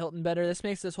T.Y. Hilton better. This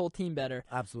makes this whole team better.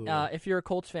 Absolutely. If you're a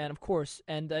Colts fan, of course,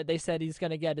 and they said he's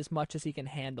going to get as much as he can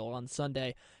handle on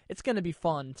Sunday. It's going to be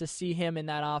fun to see him in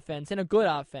that offense, in a good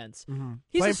offense. Mm-hmm.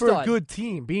 He's playing a stud. for a good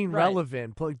team, being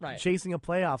relevant, chasing a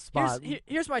playoff spot.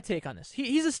 Here's my take on this.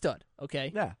 He's a stud,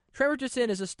 okay? Yeah. Trent Richardson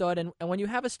is a stud, and when you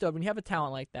have a stud, when you have a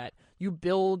talent like that, you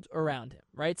build around him,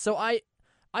 right? So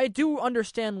I do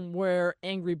understand where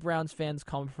angry Browns fans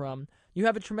come from. You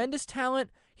have a tremendous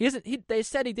talent. They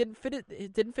said he didn't fit it.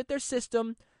 It didn't fit their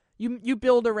system. You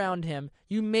build around him.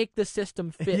 You make the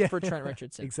system fit for Trent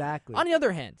Richardson. Exactly. On the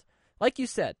other hand, like you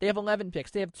said, they have 11 picks.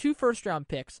 They have 2 first-round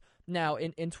picks now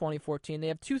in 2014. They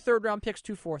have 2 third-round picks,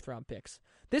 2 fourth-round picks.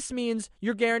 This means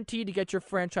you're guaranteed to get your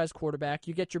franchise quarterback.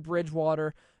 You get your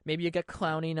Bridgewater. Maybe you get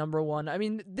Clowney, number 1. I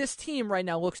mean, this team right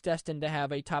now looks destined to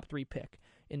have a top 3 pick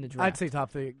in the draft. I'd say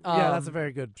top 3. Yeah, that's a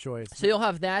very good choice. So you'll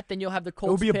have that. Then you'll have the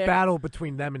Colts. It'll be pick. a battle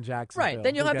between them and Jacksonville. Right.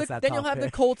 Then you'll have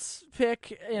the Colts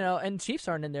pick. And Chiefs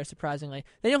aren't in there surprisingly.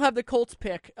 Then you'll have the Colts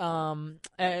pick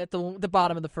at the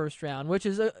bottom of the first round, which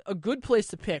is a good place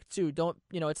to pick too.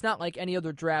 It's not like any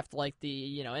other draft like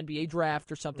the NBA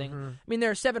draft or something. Mm-hmm. I mean,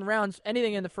 there are 7 rounds.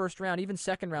 Anything in the first round, even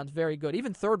second round's very good.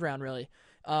 Even third round, really.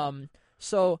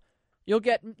 So. You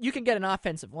can get an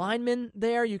offensive lineman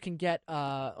there. You can get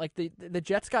like the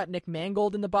Jets got Nick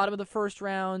Mangold in the bottom of the first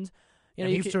round.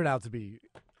 He's turned out to be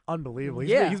unbelievable.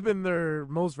 He's been their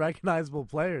most recognizable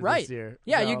player this year.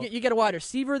 Yeah, you get a wide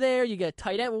receiver there. You get a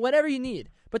tight end, whatever you need.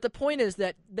 But the point is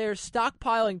that they're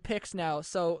stockpiling picks now,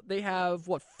 so they have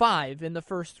 5 in the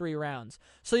first 3 rounds.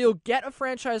 So you'll get a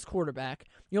franchise quarterback.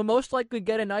 You'll most likely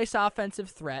get a nice offensive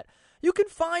threat. You can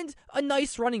find a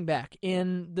nice running back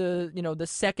in the the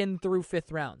 2nd through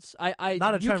 5th rounds.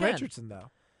 Not a Trent Richardson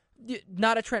though.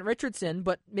 Not a Trent Richardson,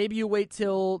 but maybe you wait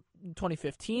till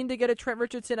 2015 to get a Trent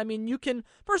Richardson. I mean, you can.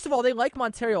 First of all, they like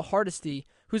Montario Hardesty,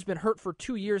 who's been hurt for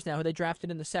 2 years now, who they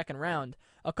drafted in the 2nd round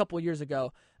a couple of years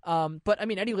ago. But I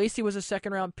mean, Eddie Lacy was a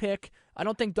 2nd round pick. I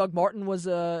don't think Doug Martin was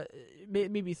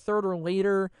maybe 3rd or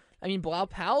later. I mean, Bilal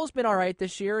Powell's been all right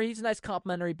this year. He's a nice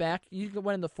complimentary back. You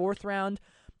went in the 4th round.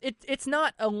 It's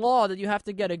not a law that you have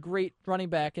to get a great running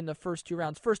back in the first 2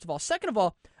 rounds, first of all. Second of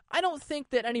all, I don't think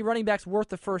that any running back's worth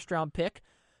the first-round pick.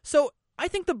 So I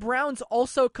think the Browns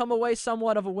also come away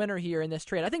somewhat of a winner here in this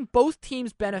trade. I think both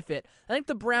teams benefit. I think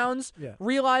the Browns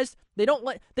realized they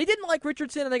didn't like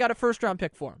Richardson and they got a first-round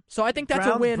pick for him. So I think that's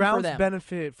a win for them. Browns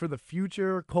benefit for the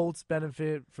future, Colts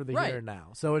benefit for the here and now.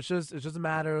 So it's just a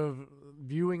matter of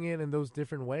viewing it in those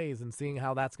different ways and seeing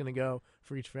how that's going to go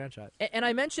for each franchise. And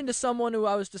I mentioned to someone who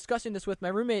I was discussing this with, my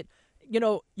roommate,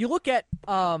 you look at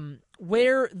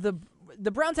where the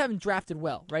Browns haven't drafted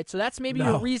well, right? So that's maybe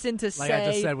a reason to say, like I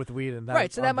just said with Whedon,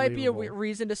 right? So that might be a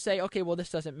reason to say, okay, well, this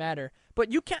doesn't matter.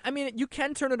 But you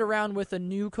can turn it around with a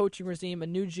new coaching regime, a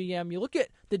new GM. You look at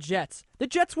the Jets. The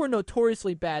Jets were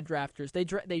notoriously bad drafters.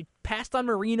 They passed on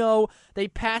Marino. They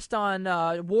passed on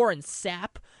Warren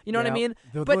Sapp. You know what I mean?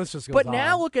 The list just goes on.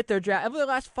 Now look at their draft. Over the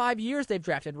last 5 years, they've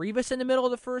drafted Revis in the middle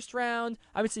of the first round.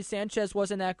 Obviously, Sanchez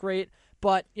wasn't that great.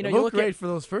 But you look great for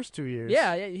those first 2 years.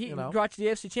 Yeah, he got to the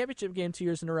AFC Championship game 2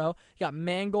 years in a row. He got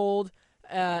Mangold.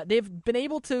 They've been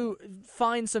able to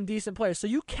find some decent players. So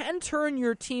you can turn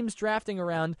your team's drafting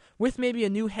around with maybe a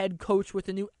new head coach with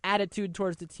a new attitude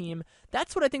towards the team.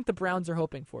 That's what I think the Browns are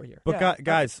hoping for here. But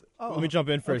guys, let me jump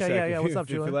in for a second. Yeah. What's up,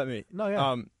 if you let me. No,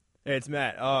 yeah. Hey, it's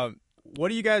Matt. What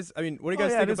do you guys? Think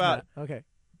about? Matt. Okay.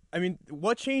 I mean,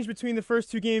 what changed between the first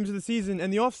 2 games of the season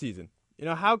and the offseason?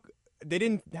 How they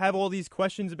didn't have all these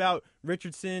questions about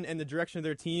Richardson and the direction of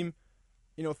their team,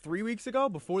 3 weeks ago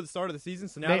before the start of the season.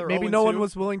 So now maybe no one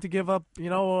was willing to give up,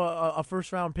 a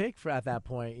first-round pick at that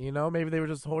point. Maybe they were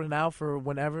just holding out for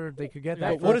whenever they could get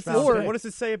that. What does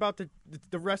it say about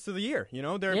the rest of the year?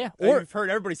 I've heard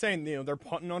everybody saying they're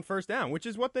punting on first down, which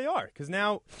is what they are. Because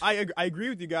now I agree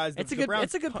with you guys. It's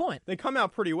a good point. They come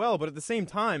out pretty well, but at the same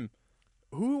time,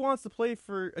 who wants to play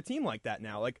for a team like that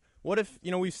now? Like, what if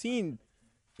we've seen.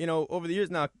 Over the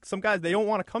years now, some guys, they don't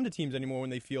want to come to teams anymore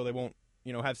when they feel they won't,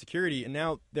 have security. And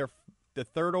now they're the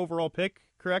 3rd overall pick,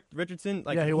 correct? Richardson?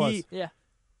 He was. Yeah.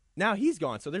 now he's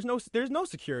gone, so there's no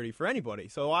security for anybody.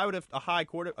 So why would a high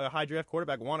draft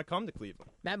quarterback want to come to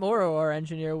Cleveland? Matt Morrow, our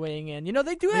engineer, weighing in. You know,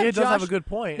 they do have He does have a good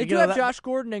point. They do have Josh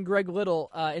Gordon and Greg Little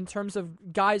in terms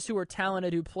of guys who are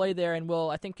talented who play there and will,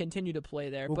 I think, continue to play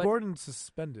there. Well, but Gordon's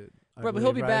suspended. But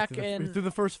he'll be back through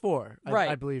the first 4.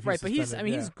 I believe. Right, but he's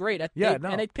great.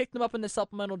 And they picked him up in the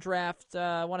supplemental draft.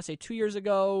 I want to say 2 years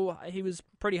ago. He was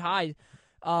pretty high.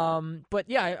 But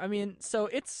yeah, I mean, so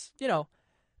it's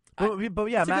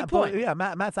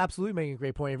Matt's absolutely making a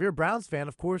great point. If you're a Browns fan,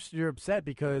 of course you're upset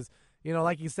because, you know,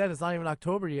 like you said, it's not even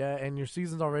October yet, and your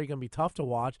season's already going to be tough to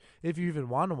watch if you even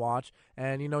want to watch.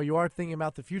 And, you know, you are thinking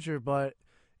about the future, but,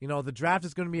 you know, the draft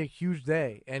is going to be a huge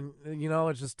day. And, you know,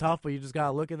 it's just tough, but you just got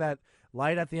to look at that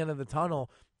light at the end of the tunnel.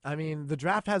 I mean, the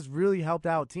draft has really helped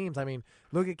out teams. I mean,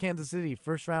 look at Kansas City,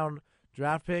 first-round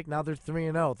draft pick. Now they're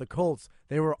 3-0. The Colts,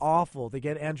 they were awful. They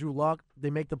get Andrew Luck.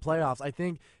 They make the playoffs. I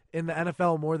think in the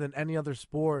NFL more than any other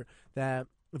sport that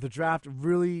the draft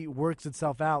really works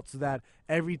itself out so that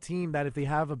every team that if they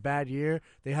have a bad year,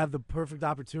 they have the perfect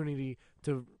opportunity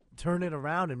to turn it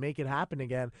around and make it happen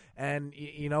again. And,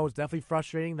 you know, it's definitely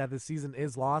frustrating that this season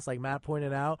is lost, like Matt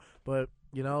pointed out. But,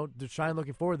 you know,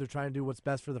 looking forward. They're trying to do what's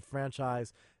best for the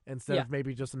franchise instead of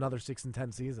maybe just another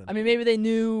 6-10 season. I mean, maybe they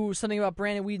knew something about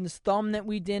Brandon Whedon's thumb that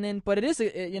we didn't, but it is,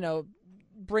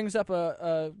 brings up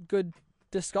a good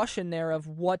discussion there of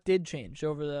what did change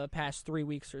over the past 3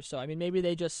 weeks or so. I mean, maybe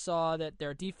they just saw that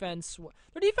their defense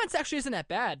actually isn't that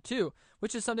bad too,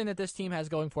 which is something that this team has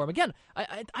going for them. Again,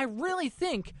 I really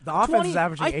think the offense is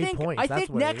averaging 8 points. I think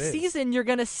next season you're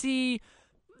going to see,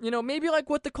 you know, maybe like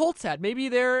what the Colts had. Maybe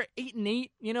they're 8-8.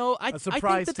 You know, I think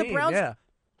that the Browns. Yeah.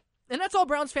 And that's all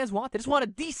Browns fans want. They just want a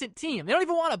decent team. They don't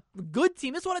even want a good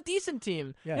team. They just want a decent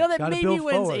team. Yeah, you know, that maybe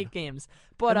wins 8 games.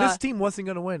 But this team wasn't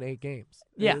going to win 8 games.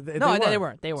 Yeah, they weren't. So they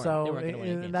weren't going to win 8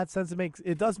 games. In that sense,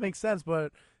 it does make sense.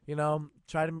 But you know,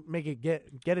 try to make it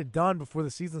get it done before the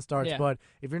season starts. Yeah. But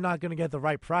if you're not going to get the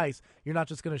right price, you're not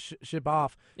just going to ship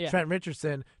off Trent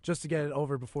Richardson just to get it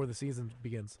over before the season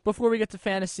begins. Before we get to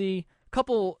fantasy, a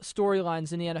couple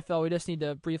storylines in the NFL we just need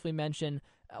to briefly mention.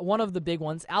 One of the big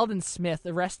ones, Aldon Smith,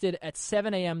 arrested at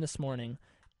 7 a.m. this morning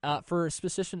for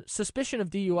suspicion of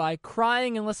DUI,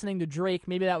 crying and listening to Drake.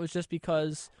 Maybe that was just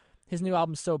because his new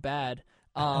album's so bad.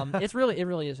 It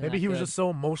really isn't. Maybe he was just so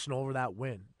emotional over that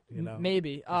win. You know,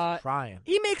 maybe crying.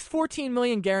 He makes $14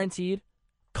 million guaranteed.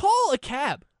 Call a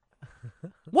cab.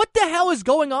 What the hell is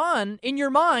going on in your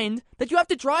mind that you have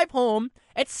to drive home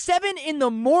at 7 in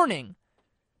the morning?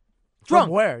 Drunk.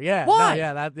 From where? Yeah. Why?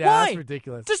 No, Why? That's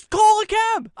ridiculous. Just call a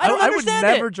cab. I don't understand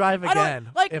I would never drive again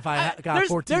if I got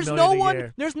 $14 million a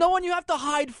year. There's no one you have to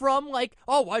hide from. Like,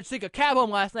 oh, I just take a cab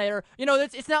home last night, or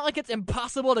it's not like it's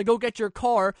impossible to go get your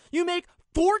car. You make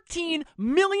 $14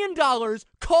 million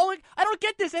calling. I don't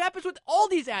get this. It happens with all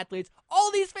these athletes, all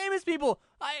these famous people.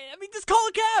 I mean, just call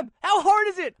a cab. How hard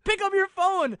is it? Pick up your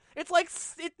phone. It's like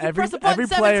you press a button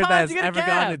 7 times, you get a cab. Every player that's ever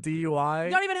gotten a DUI,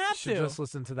 you don't even have should to. Just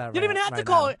listen to that. You don't even have to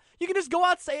call it. You can just go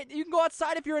outside. You can go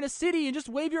outside if you're in a city and just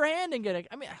wave your hand and get it.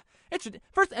 I mean, it's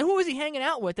first. And who is he hanging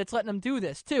out with that's letting him do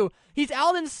this too? He's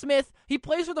Aldon Smith. He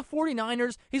plays for the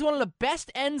 49ers. He's one of the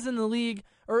best ends in the league,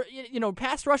 or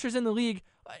pass rushers in the league.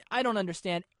 I don't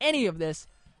understand any of this.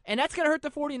 And that's going to hurt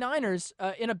the 49ers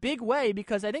in a big way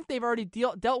because I think they've already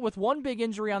dealt with one big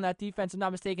injury on that defense, if I'm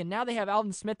not mistaken. Now they have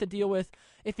Aldon Smith to deal with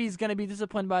if he's going to be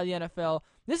disciplined by the NFL.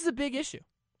 This is a big issue.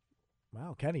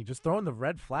 Wow, Kenny, just throwing the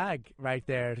red flag right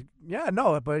there. Yeah,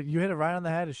 no, but you hit it right on the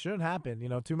head. It shouldn't happen. You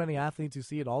know, too many athletes who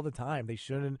see it all the time. They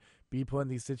shouldn't be put in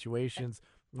these situations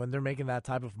when they're making that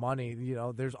type of money. You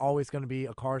know, there's always going to be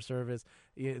a car service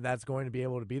that's going to be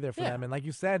able to be there for them. And like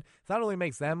you said, it not only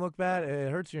makes them look bad, it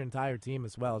hurts your entire team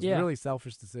as well. It's really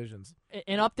selfish decisions.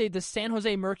 An update, the San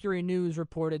Jose Mercury News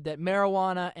reported that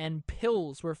marijuana and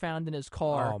pills were found in his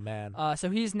car. Oh, man. So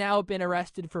he's now been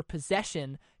arrested for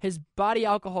possession. His body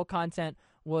alcohol content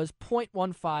was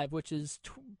 0.15, which is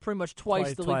pretty much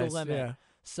twice the legal limit. Yeah.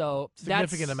 So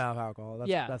significant amount of alcohol.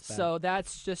 That's bad. So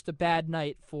that's just a bad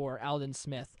night for Aldon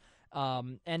Smith.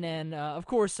 And then, of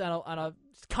course, on a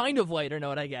kind of lighter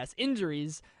note, I guess,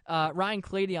 injuries. Ryan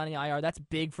Clady on the IR. That's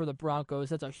big for the Broncos.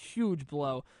 That's a huge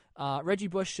blow. Reggie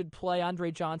Bush should play.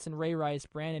 Andre Johnson, Ray Rice,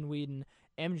 Brandon Whedon,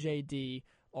 MJD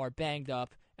are banged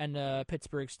up, and the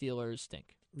Pittsburgh Steelers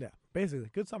stink. Yeah, basically,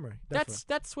 good summary. Definitely.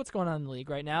 That's what's going on in the league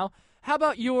right now. How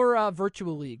about your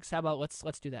virtual leagues? How about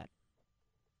let's do that.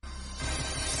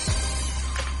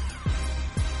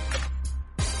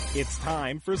 It's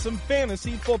time for some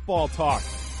fantasy football talk.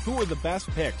 Who are the best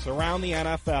picks around the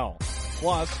NFL?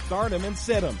 Plus, start 'em and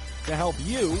sit 'em to help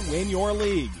you win your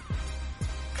league.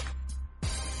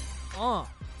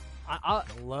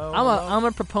 I'm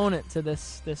a proponent to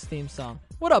this theme song.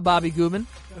 What up, Bobby Gubin?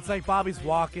 It's like Bobby's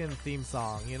walk-in theme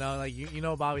song. You know, like you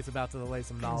know Bobby's about to lay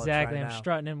some knowledge. Exactly, right I'm now.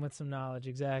 strutting in with some knowledge.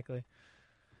 Exactly.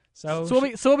 So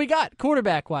what we got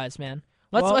quarterback wise, man.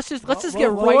 Let's just get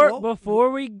before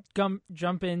we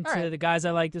jump into the guys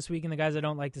I like this week and the guys I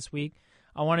don't like this week.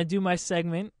 I want to do my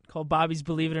segment called Bobby's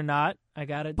Believe It or Not. I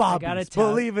got it.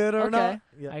 Believe It or Not.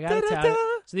 Yeah. I got to tout it.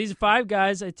 So these are 5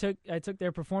 guys. I took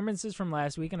their performances from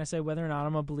last week, and I said whether or not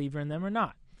I'm a believer in them or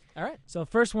not. All right. So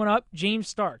first one up, James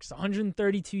Starks,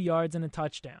 132 yards and a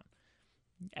touchdown.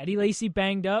 Eddie Lacy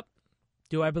banged up.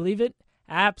 Do I believe it?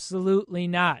 Absolutely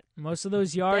not. Most of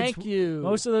those yards. Thank you.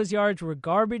 Most of those yards were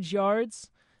garbage yards,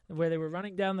 where they were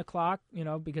running down the clock,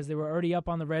 because they were already up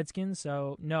on the Redskins.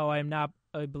 So, no, I am not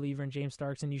a believer in James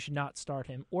Starks, and you should not start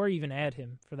him or even add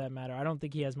him for that matter. I don't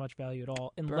think he has much value at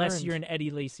all, unless you're an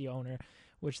Eddie Lacy owner,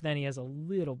 which then he has a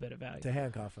little bit of value. To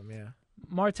handcuff him, yeah.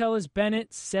 Martellus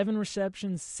Bennett, 7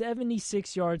 receptions,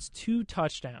 76 yards, 2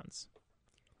 touchdowns.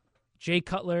 Jay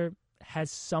Cutler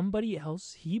has somebody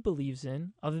else he believes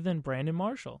in other than Brandon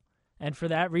Marshall. And for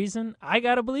that reason, I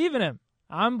got to believe in him.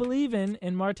 I'm believing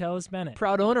in Martellus Bennett.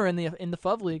 Proud owner in the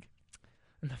FUV League.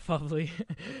 In the FUV League.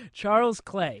 Charles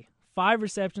Clay, 5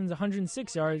 receptions,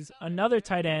 106 yards. Another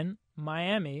tight end,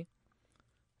 Miami.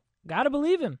 Got to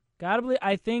believe him.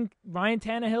 I think Ryan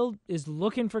Tannehill is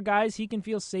looking for guys he can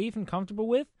feel safe and comfortable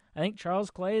with. I think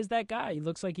Charles Clay is that guy. He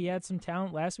looks like he had some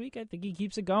talent last week. I think he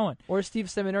keeps it going. Or Steve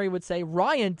Seminary would say,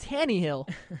 Ryan Tannehill.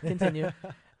 Continue.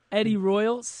 Eddie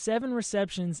Royal, 7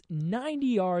 receptions, 90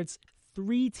 yards,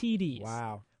 3 TDs.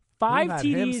 Wow. 5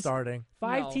 TDs. Him starting.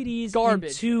 5 TDs garbage.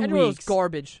 in 2 Eddie weeks. Royal's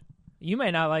garbage. You may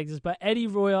not like this, but Eddie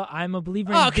Royal, I'm a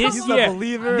believer in this He's year. A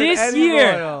believer this in Eddie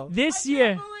year. Royal. This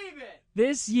year.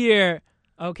 This year.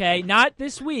 Okay, not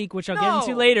this week, which I'll get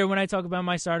into later when I talk about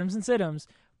my stardoms and situms,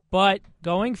 but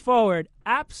going forward,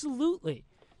 absolutely.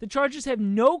 The Chargers have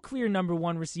no clear number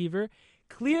 1 receiver.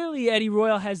 Clearly, Eddie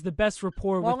Royal has the best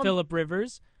rapport with Phillip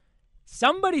Rivers.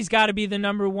 Somebody's got to be the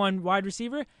number 1 wide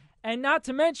receiver, and not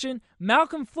to mention,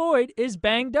 Malcolm Floyd is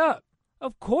banged up.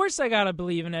 Of course I got to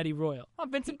believe in Eddie Royal. Oh,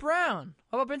 Vincent Brown.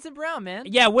 How about Vincent Brown, man?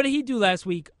 Yeah, what did he do last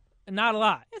week? Not a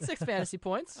lot. It's 6 fantasy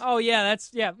points. Oh, yeah,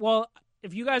 well,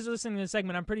 if you guys are listening to this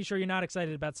segment, I'm pretty sure you're not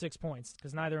excited about 6 points,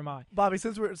 because neither am I. Bobby,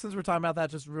 since we're talking about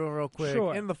that, just real quick.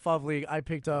 Sure. In the FUV League, I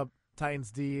picked up Titans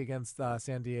D against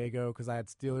San Diego because I had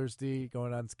Steelers D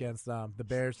going on against the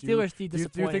Bears. Steelers D do you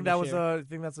think that was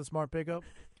that's a smart pickup?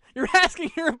 You're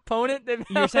asking your opponent.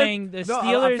 You're saying the Steelers.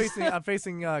 No, I'm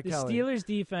facing the Kelly. Steelers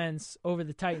defense over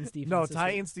the Titans defense. No,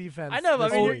 Titans defense. I know,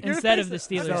 but instead of the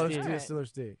Steelers D.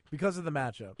 Steelers D because of the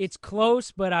matchup. It's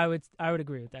close, but I would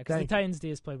agree with that because the Titans D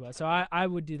has played well. So I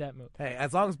would do that move. Hey,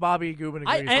 as long as Bobby Gubin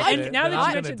agrees with and it, now that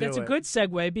you mentioned, that's a good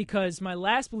segue because my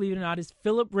last, believe it or not, is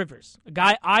Phillip Rivers, a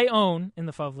guy I own in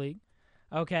the FUV League.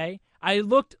 Okay, I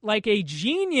looked like a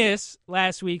genius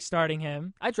last week starting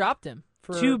him. I dropped him.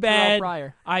 Too bad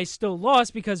I still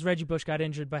lost because Reggie Bush got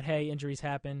injured, but hey, injuries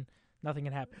happen. Nothing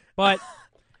can happen. But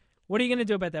what are you going to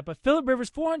do about that? But Phillip Rivers,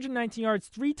 419 yards,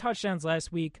 3 touchdowns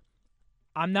last week.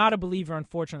 I'm not a believer,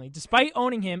 unfortunately. Despite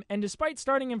owning him and despite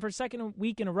starting him for 2nd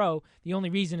week in a row, the only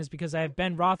reason is because I have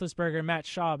Ben Roethlisberger and Matt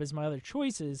Schaub as my other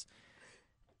choices.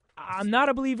 I'm not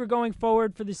a believer going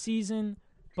forward for the season,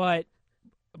 but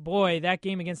boy, that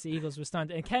game against the Eagles was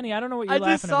stunned. And Kenny, I don't know what you're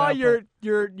laughing about. I just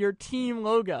saw your team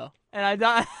logo. And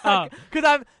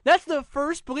because that's the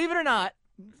first, believe it or not,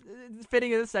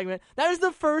 fitting in this segment, that is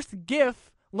the first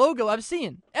GIF logo I've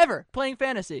seen ever playing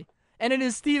fantasy, and it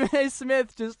is Stephen A.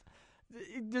 Smith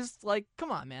just like,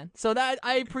 come on, man. So that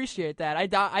I appreciate that. I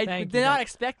did not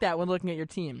expect that when looking at your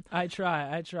team. I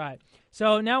try.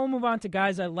 So now we'll move on to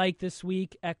guys I like this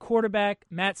week at quarterback.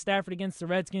 Matt Stafford against the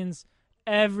Redskins.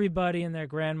 Everybody and their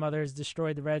grandmother has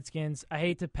destroyed the Redskins. I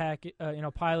hate to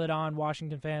pile it on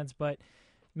Washington fans, but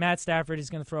Matt Stafford is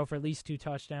going to throw for at least 2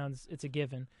 touchdowns. It's a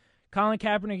given. Colin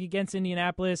Kaepernick against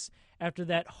Indianapolis after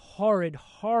that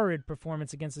horrid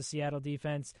performance against the Seattle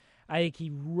defense. I think he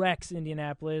wrecks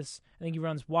Indianapolis. I think he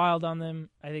runs wild on them.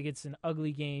 I think it's an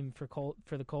ugly game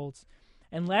for the Colts.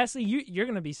 And lastly, you're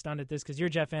going to be stunned at this because you're a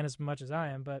Jet fan as much as I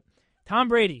am, but Tom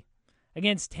Brady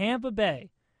against Tampa Bay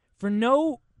for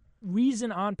no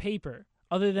reason on paper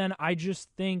other than I just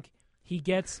think he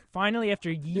gets finally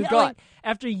after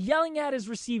yelling at his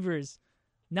receivers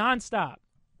nonstop.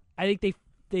 I think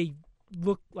they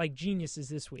look like geniuses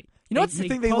this week. You know what? You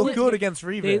think they look good against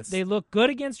Revis? They look good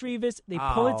against Revis. They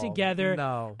pull it together.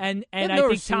 No. And I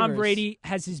think Tom Brady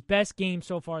has his best game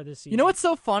so far this season. You know what's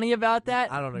so funny about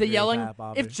that? I don't the agree yelling. with that,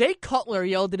 Bobby. If Jay Cutler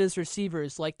yelled at his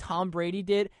receivers like Tom Brady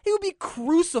did, he would be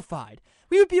crucified.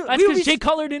 We would be. That's because Jay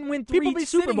Cutler didn't win 3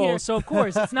 Super Bowls, so of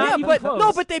course it's not even close.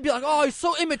 No, but they'd be like, "Oh, he's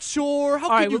so immature.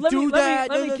 How can you do that?"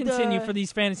 Let me continue for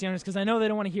these fantasy owners because I know they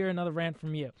don't want to hear another rant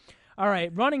from you. All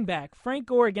right, running back Frank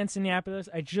Gore against Indianapolis.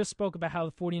 I just spoke about how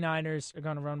the 49ers are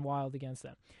going to run wild against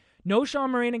them. No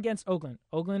Sean Moran against Oakland.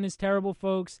 Oakland is terrible,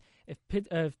 folks.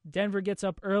 If Denver gets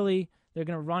up early, they're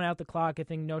going to run out the clock. I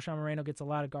think No Sean Moreno gets a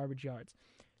lot of garbage yards.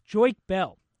 Joique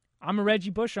Bell. I'm a Reggie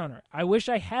Bush owner. I wish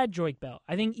I had Joique Bell.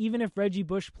 I think even if Reggie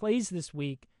Bush plays this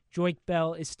week, Joique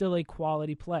Bell is still a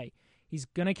quality play. He's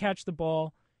going to catch the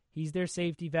ball. He's their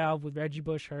safety valve with Reggie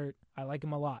Bush hurt. I like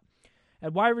him a lot.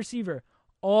 At wide receiver,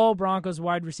 all Broncos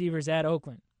wide receivers at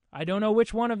Oakland. I don't know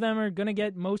which one of them are going to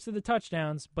get most of the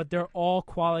touchdowns, but they're all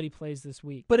quality plays this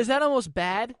week. But is that almost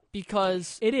bad?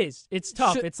 Because it is. It's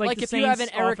tough. It's like the if Saints you have an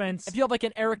Eric, offense. If you have like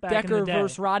an Eric Decker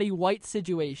versus Roddy White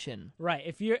situation, right?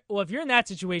 If you're in that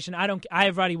situation, I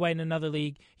have Roddy White in another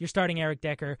league. You're starting Eric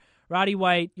Decker. Roddy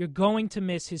White, you're going to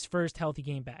miss his first healthy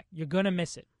game back. You're going to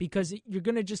miss it because you're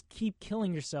going to just keep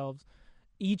killing yourselves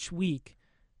each week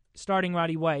starting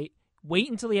Roddy White. Wait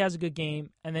until he has a good game,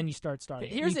 and then you start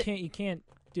starting. You can't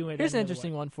do it. Here's an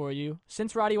interesting one for you.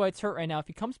 Since Roddy White's hurt right now, if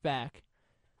he comes back,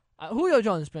 Julio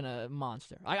Jones has been a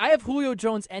monster. I have Julio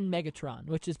Jones and Megatron,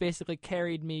 which has basically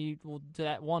carried me to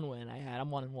that one win I had. I'm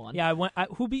 1-1. Yeah,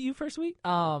 who beat you first week?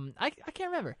 I can't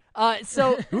remember.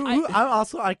 So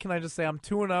can I just say I'm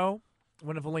 2-0,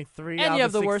 one of only 3. And out you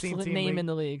have of the worst name in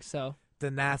the league. So the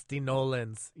Nasty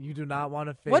Nolans. You do not want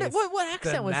to face what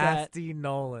accent was that? Nasty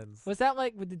Nolans. Was that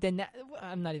like with the?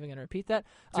 I'm not even gonna repeat that.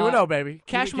 2-0, baby.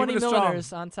 Cash Money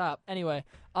Milliners on top. Anyway,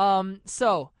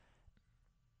 so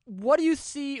what do you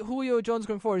see Julio Jones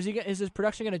going forward? Is his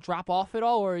production going to drop off at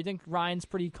all, or do you think Ryan's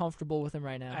pretty comfortable with him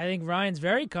right now? I think Ryan's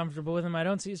very comfortable with him. I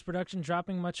don't see his production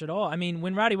dropping much at all. I mean,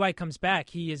 when Roddy White comes back,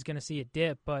 he is going to see a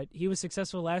dip, but he was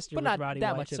successful last year with Roddy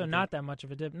White, so not that much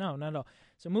of a dip. No, not at all.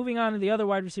 So moving on to the other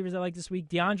wide receivers I like this week,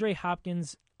 DeAndre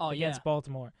Hopkins against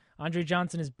Baltimore. Andre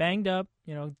Johnson is banged up,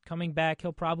 coming back.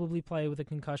 He'll probably play with a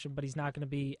concussion, but he's not going to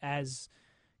be as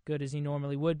good as he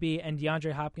normally would be, and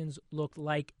DeAndre Hopkins looked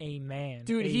like a man.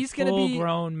 Dude, he's going to be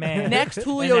full-grown man. Next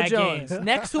Julio Jones.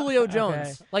 Next Julio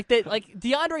Jones. Okay. Like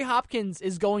DeAndre Hopkins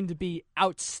is going to be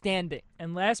outstanding.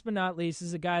 And last but not least, this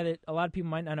is a guy that a lot of people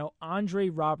might not know, Andre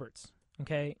Roberts.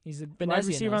 Okay, he's a wide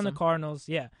receiver on the Cardinals.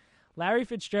 Yeah. Larry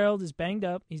Fitzgerald is banged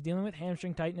up. He's dealing with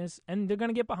hamstring tightness, and they're going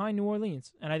to get behind New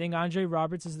Orleans. And I think Andre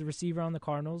Roberts is the receiver on the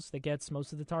Cardinals that gets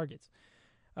most of the targets.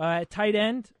 At tight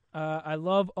end, I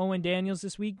love Owen Daniels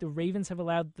this week. The Ravens have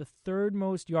allowed the 3rd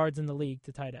most yards in the league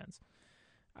to tight ends.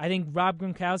 I think Rob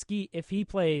Gronkowski, if he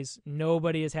plays,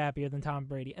 nobody is happier than Tom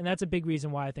Brady. And that's a big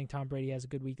reason why I think Tom Brady has a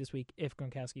good week this week if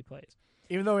Gronkowski plays.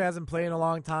 Even though he hasn't played in a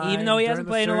long time. He's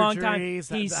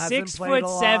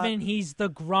 6'7". He's the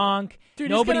Gronk. Dude,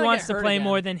 nobody wants to play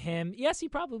more than him. Yes, he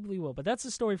probably will, but that's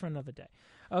a story for another day.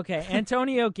 Okay,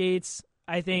 Antonio Gates,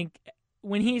 I think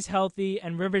when he's healthy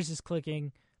and Rivers is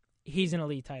clicking, he's an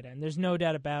elite tight end. There's no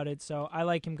doubt about it. So I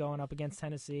like him going up against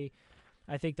Tennessee.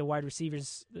 I think the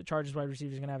Chargers wide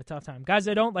receivers are going to have a tough time. Guys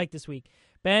I don't like this week,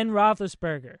 Ben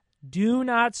Roethlisberger. Do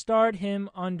not start him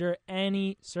under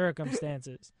any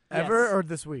circumstances. Ever or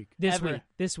this week? This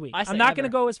week. I'm not going to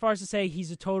go as far as to say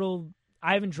he's a total.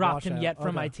 I haven't dropped him yet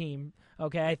from my team.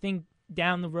 Okay, I think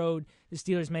down the road the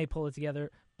Steelers may pull it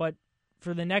together, but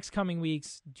for the next coming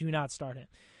weeks, do not start him.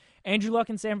 Andrew Luck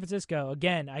in San Francisco.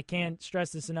 Again, I can't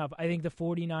stress this enough. I think the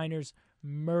 49ers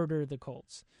murder the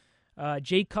Colts.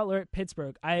 Jake Cutler at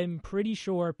Pittsburgh. I'm pretty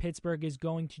sure Pittsburgh is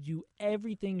going to do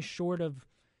everything short of,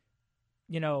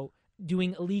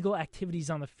 doing illegal activities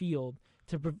on the field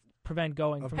to prevent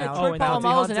going from 0-3. Troy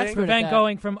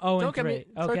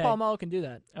Polamalu can do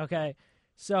that. Okay,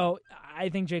 so I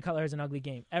think Jay Cutler has an ugly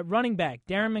game. At running back,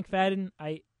 Darren McFadden.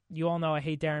 You all know I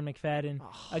hate Darren McFadden.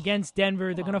 Against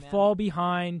Denver, they're going to fall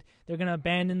behind. They're going to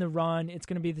abandon the run. It's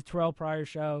going to be the Terrell Pryor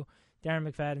show. Darren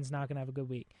McFadden's not going to have a good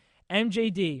week.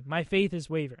 MJD, my faith is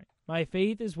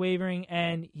wavering.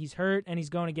 And he's hurt, and he's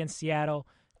going against Seattle.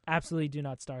 Absolutely do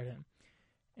not start him.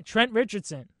 And Trent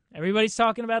Richardson, everybody's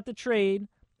talking about the trade.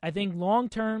 I think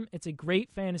long-term, it's a great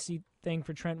fantasy thing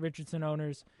for Trent Richardson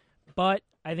owners. But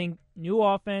I think new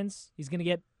offense, he's going to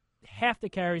get half the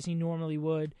carries he normally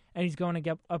would, and he's going to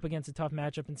get up against a tough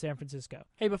matchup in San Francisco.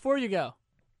 Hey, before you go,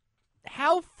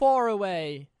 how far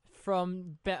away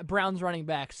from Browns running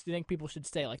backs do you think people should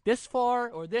stay? Like this far,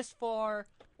 or this far,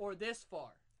 or this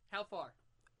far? How far?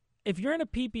 If you're in a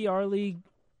PPR league,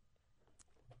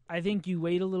 I think you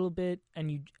wait a little bit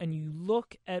and you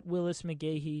look at Willis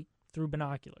McGahee through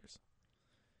binoculars.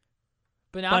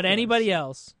 But anybody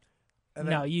else, And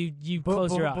no, then- you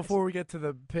close your eyes. Before we get to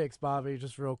the picks, Bobby,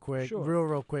 just real quick, Sure.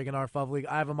 real quick in our FUV league,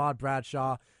 I have Ahmad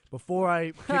Bradshaw. Before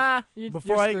I You're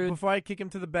before screwed. I kick him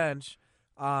to the bench,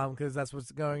 because that's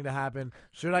what's going to happen.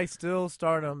 Should I still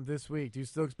start him this week? Do you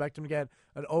still expect him to get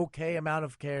an okay amount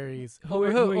of carries? Who are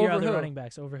Over your who? other running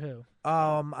backs? Over who?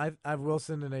 I have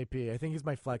Wilson and AP. I think he's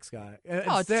my flex guy.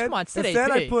 Come on, sit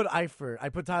instead AP. I put Eifert. I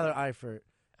put Tyler Eifert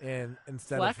in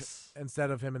Flex? instead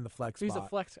of him in the flex He's spot. a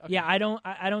flex. Okay. Yeah, I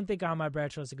don't think Ahmad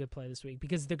Bradshaw is a good play this week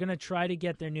because they're going to try to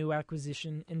get their new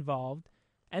acquisition involved,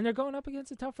 and they're going up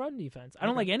against a tough run defense. I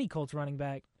don't like any Colts running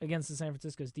back against the San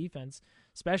Francisco's defense,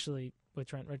 especially with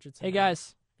Trent Richardson. Hey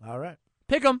guys, All right.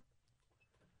 pick 'em.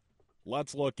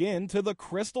 Let's look into the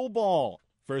crystal ball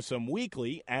for some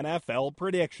weekly NFL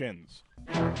predictions.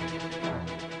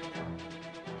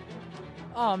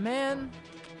 Oh man,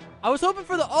 I was hoping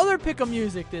for the other pick 'em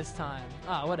music this time.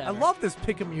 Ah, whatever. I love this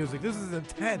pick 'em music. This is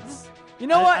intense. You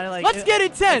know I- what? I like Let's it. get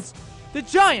intense. The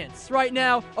Giants right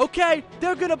now. Okay,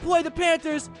 they're gonna play the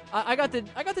Panthers. I got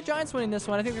the Giants winning this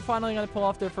one. I think they're finally gonna pull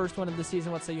off their first win of the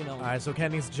season. What say you know? All right, so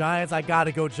Kenny's Giants. I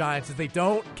gotta go Giants. If they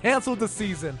don't, cancel the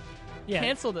season. Yeah,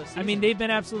 Cancel this. I mean, they've been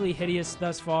absolutely hideous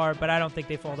thus far, but I don't think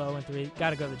they fall to 0-3.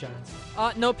 Got to go the Giants.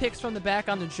 No picks from the back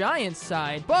on the Giants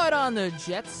side, but on the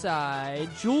Jets side,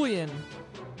 Julian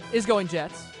is going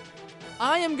Jets.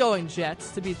 I am going Jets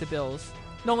to beat the Bills.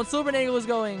 Nolan Silvernagel is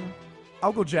going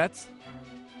I'll go Jets.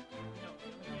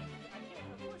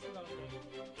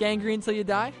 gangrene till you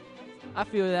die. I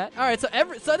feel that. All right, so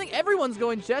I think everyone's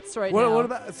going Jets right now. What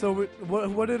about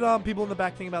what did people in the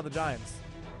back think about the Giants?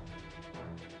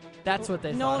 That's what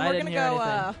they No, thought. I we're didn't gonna hear go.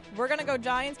 anything. We're gonna go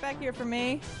Giants back here for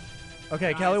me.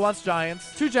 Okay, Kelly wants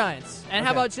Giants. Two Giants. And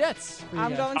how Okay. about Jets? for you I'm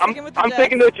guys? going sticking with the I'm Jets.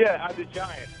 taking the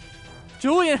Giants.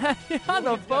 Julian had him on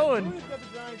the phone.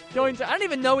 I don't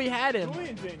even know he had him.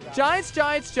 Giants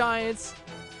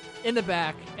in the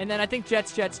back. And then I think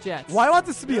Jets. Well, I want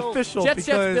this to be official Jets,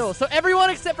 because Bills. So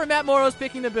everyone except for Matt Morrow's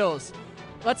picking the Bills.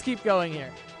 Let's keep going here.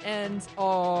 And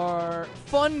our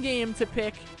fun game to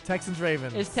pick Texans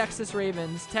Ravens is Texas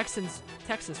Ravens. Texas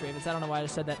Ravens. I don't know why I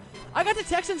just said that. I got the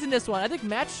Texans in this one. I think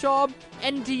Matt Schaub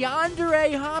and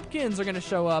DeAndre Hopkins are going to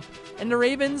show up. And the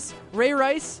Ravens, Ray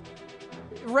Rice.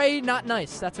 Ray, not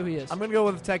nice. That's who he is. I'm going to go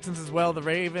with the Texans as well. The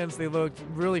Ravens, they looked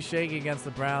really shaky against the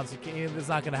Browns. It's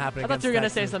not going to happen I against thought you were going to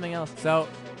Texans. say something else. So,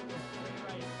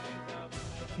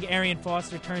 Arian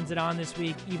Foster turns it on this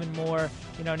week even more.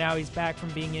 Now he's back from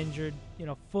being injured.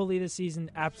 Fully this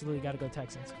season. Absolutely got to go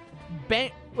Texans.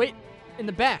 Wait, in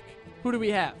the back, who do we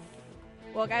have?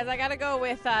 Well, guys, I gotta go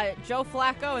with Joe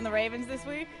Flacco and the Ravens this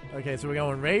week. okay, so we're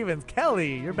going Ravens.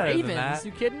 Kelly, you're better Ravens. than that.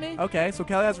 You kidding me? Okay, so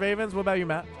Kelly has Ravens. What about you,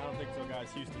 Matt? I don't think so, guys.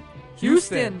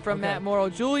 Houston from Okay. Matt Morrow.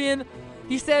 Julian,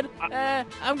 he said,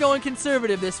 I'm going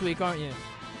conservative this week, aren't you?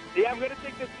 Yeah, I'm going to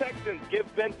take the Texans.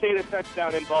 Give Ben Tate a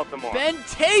touchdown in Baltimore. Ben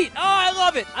Tate. Oh, I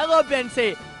love it. I love Ben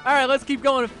Tate. All right, let's keep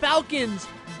going. Falcons,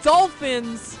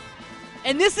 Dolphins.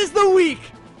 And this is the week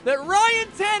that Ryan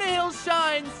Tannehill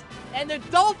shines and the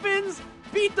Dolphins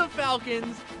beat the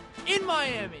Falcons in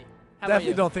Miami. How about Definitely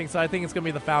you? don't think so. I think it's going to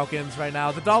be the Falcons right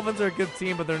now. The Dolphins are a good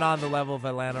team, but they're not on the level of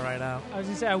Atlanta right now. I was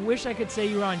going to say, I wish I could say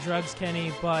you were on drugs,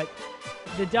 Kenny, but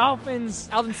the Dolphins,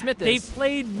 Alvin Smith they is.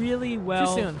 played really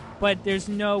well. Too soon. But there's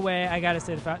no way, I got to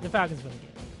say, the Falcons win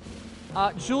the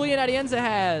game. Julian Adienza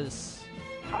has.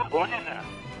 Atlanta.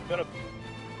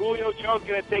 Julio Jones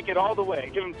going to take it all the way.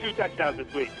 Give him 2 touchdowns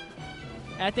this week.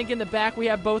 And I think in the back we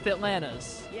have both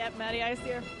Atlantas. Yep, Matty Ice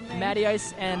here. Matty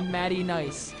Ice and Matty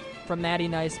Nice. From Matty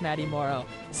Nice, Matty Morrow.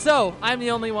 So, I'm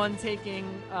the only one taking,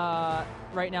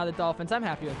 right now, the Dolphins. I'm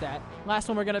happy with that. Last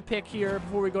one we're going to pick here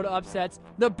before we go to upsets.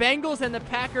 The Bengals and the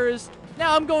Packers.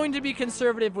 Now, I'm going to be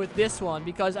conservative with this one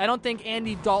because I don't think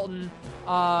Andy Dalton,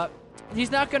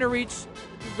 he's not going to reach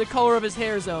the color of his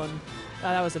hair zone.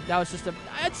 That was just a.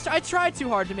 I tried too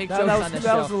hard to make jokes on this show.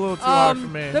 That was a little too hard for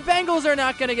me. The Bengals are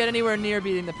not going to get anywhere near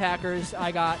beating the Packers.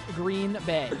 I got Green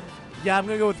Bay. Yeah, I'm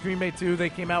going to go with Green Bay, too. They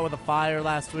came out with a fire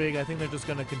last week. I think they're just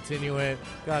going to continue it.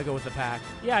 Got to go with the Pack.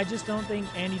 Yeah, I just don't think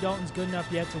Andy Dalton's good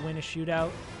enough yet to win a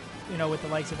shootout, with the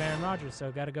likes of Aaron Rodgers.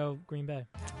 So got to go Green Bay.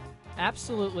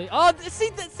 Absolutely. Oh, see,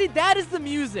 that is the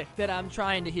music that I'm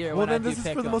trying to hear. Well, when I then do this is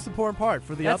pick for the them. most important part,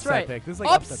 for the That's upset right. pick. This is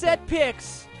like upset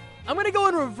picks. I'm going to go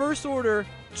in reverse order.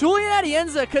 Julian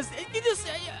Adienza, because you just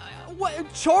what,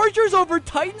 Chargers over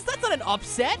Titans. That's not an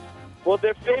upset. Well,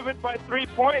 they're favored by 3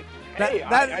 points. Hey,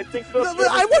 I think those I Steelers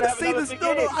want could to have say another this. big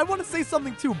No, game. I want to say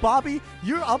something too, Bobby.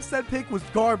 Your upset pick was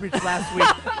garbage last week.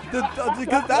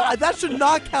 Because that should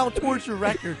not count towards your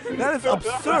record. That is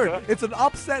absurd. It's an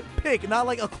upset pick, not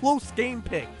like a close game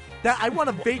pick. That I want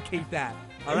to vacate that.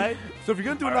 All right? So if you're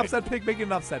going to do an upset pick, make it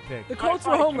an upset pick. The Colts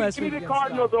were home last Give week. me the against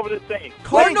Cardinals over the Saints.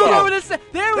 Cardinals over the Saints.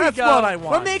 There we That's go. what I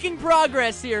want. We're making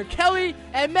progress here. Kelly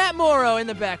and Matt Morrow in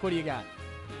the back. What do you got?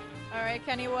 All right,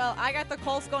 Kenny. Well, I got the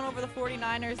Colts going over the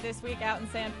 49ers this week out in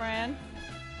San Fran.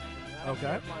 Okay.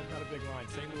 That line's not a big line.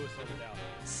 St. Louis over Dallas.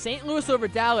 St. Louis over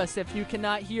Dallas, if you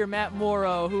cannot hear Matt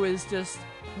Morrow, who is just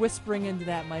whispering into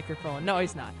that microphone. No,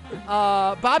 he's not.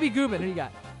 Bobby Gubin, who you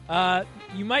got?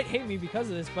 You might hate me because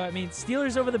of this, but I mean,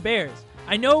 Steelers over the Bears.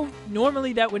 I know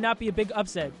normally that would not be a big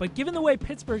upset, but given the way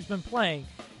Pittsburgh's been playing,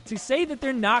 to say that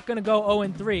they're not going to go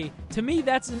 0-3, to me,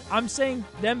 I'm saying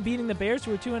them beating the Bears,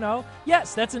 who are 2-0,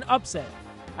 yes, that's an upset.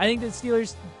 I think the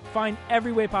Steelers find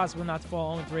every way possible not to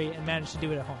fall 0-3 and manage to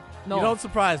do it at home. No. You don't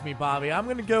surprise me, Bobby. I'm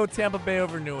going to go Tampa Bay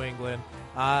over New England.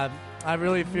 I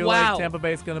really feel like Tampa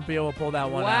Bay's going to be able to pull that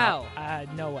one out. Wow.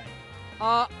 No way.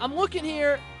 I'm looking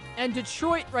here, and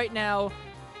Detroit right now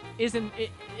isn't.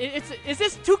 Is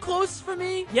this too close for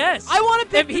me? Yes. I want to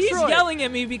pick If he's Detroit. yelling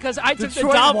at me because I took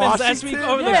Detroit, the Dolphins Washington? last week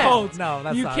over the Yeah. Colts, No,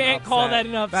 that's you not can't an call upset. that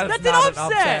an upset. That's an not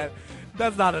upset.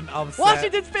 That's not an upset.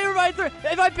 Washington's favored by 3.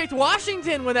 If I picked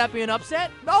Washington, would that be an upset?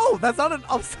 No, that's not an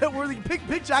upset worthy.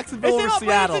 Pick Jacksonville It's over not,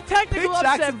 Seattle. It's a technical Pick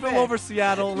upset Jacksonville pick. over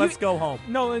Seattle. Let's go home.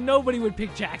 No, and nobody would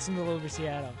pick Jacksonville over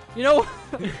Seattle. You know,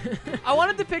 I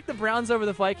wanted to pick the Browns over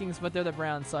the Vikings, but they're the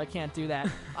Browns, so I can't do that.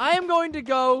 I am going to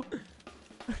go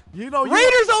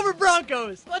Raiders over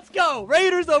Broncos. Let's go.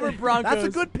 Raiders over Broncos. That's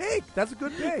a good pick. That's a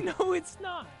good pick. No, it's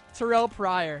not. Terrell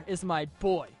Pryor is my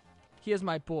boy. He is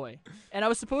my boy. And I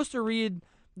was supposed to read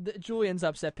Julian's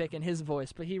upset pick in his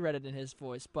voice, but he read it in his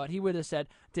voice. But he would have said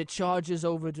the Chargers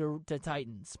over the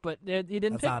Titans. But he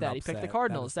didn't pick that. He picked the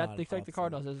Cardinals. He picked the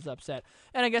Cardinals as his upset.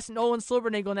 And I guess Nolan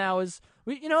Silvernagle now is,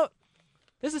 this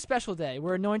is a special day.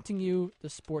 We're anointing you the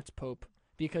sports pope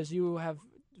because you have,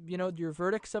 your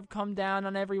verdicts have come down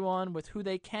on everyone with who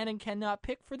they can and cannot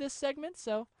pick for this segment.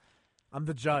 So I'm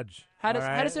the judge. How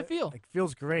does it feel? It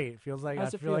feels great. It feels like I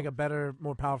How's it feel like a better,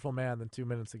 more powerful man than 2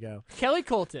 minutes ago. Kelly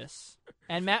Coltis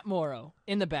and Matt Morrow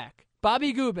in the back.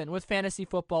 Bobby Gubin with fantasy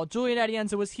football. Julian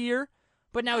Adienza was here,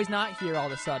 but now he's not here all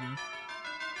of a sudden.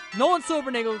 Nolan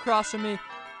Silvernagle across from me.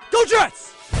 Go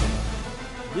Jets!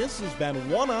 This has been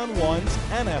One-on-One's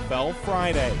NFL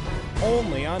Friday,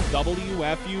 only on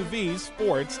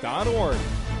WFUVSports.org.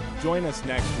 Join us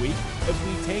next week as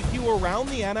we take you around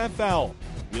the NFL.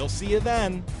 We'll see you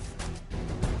then.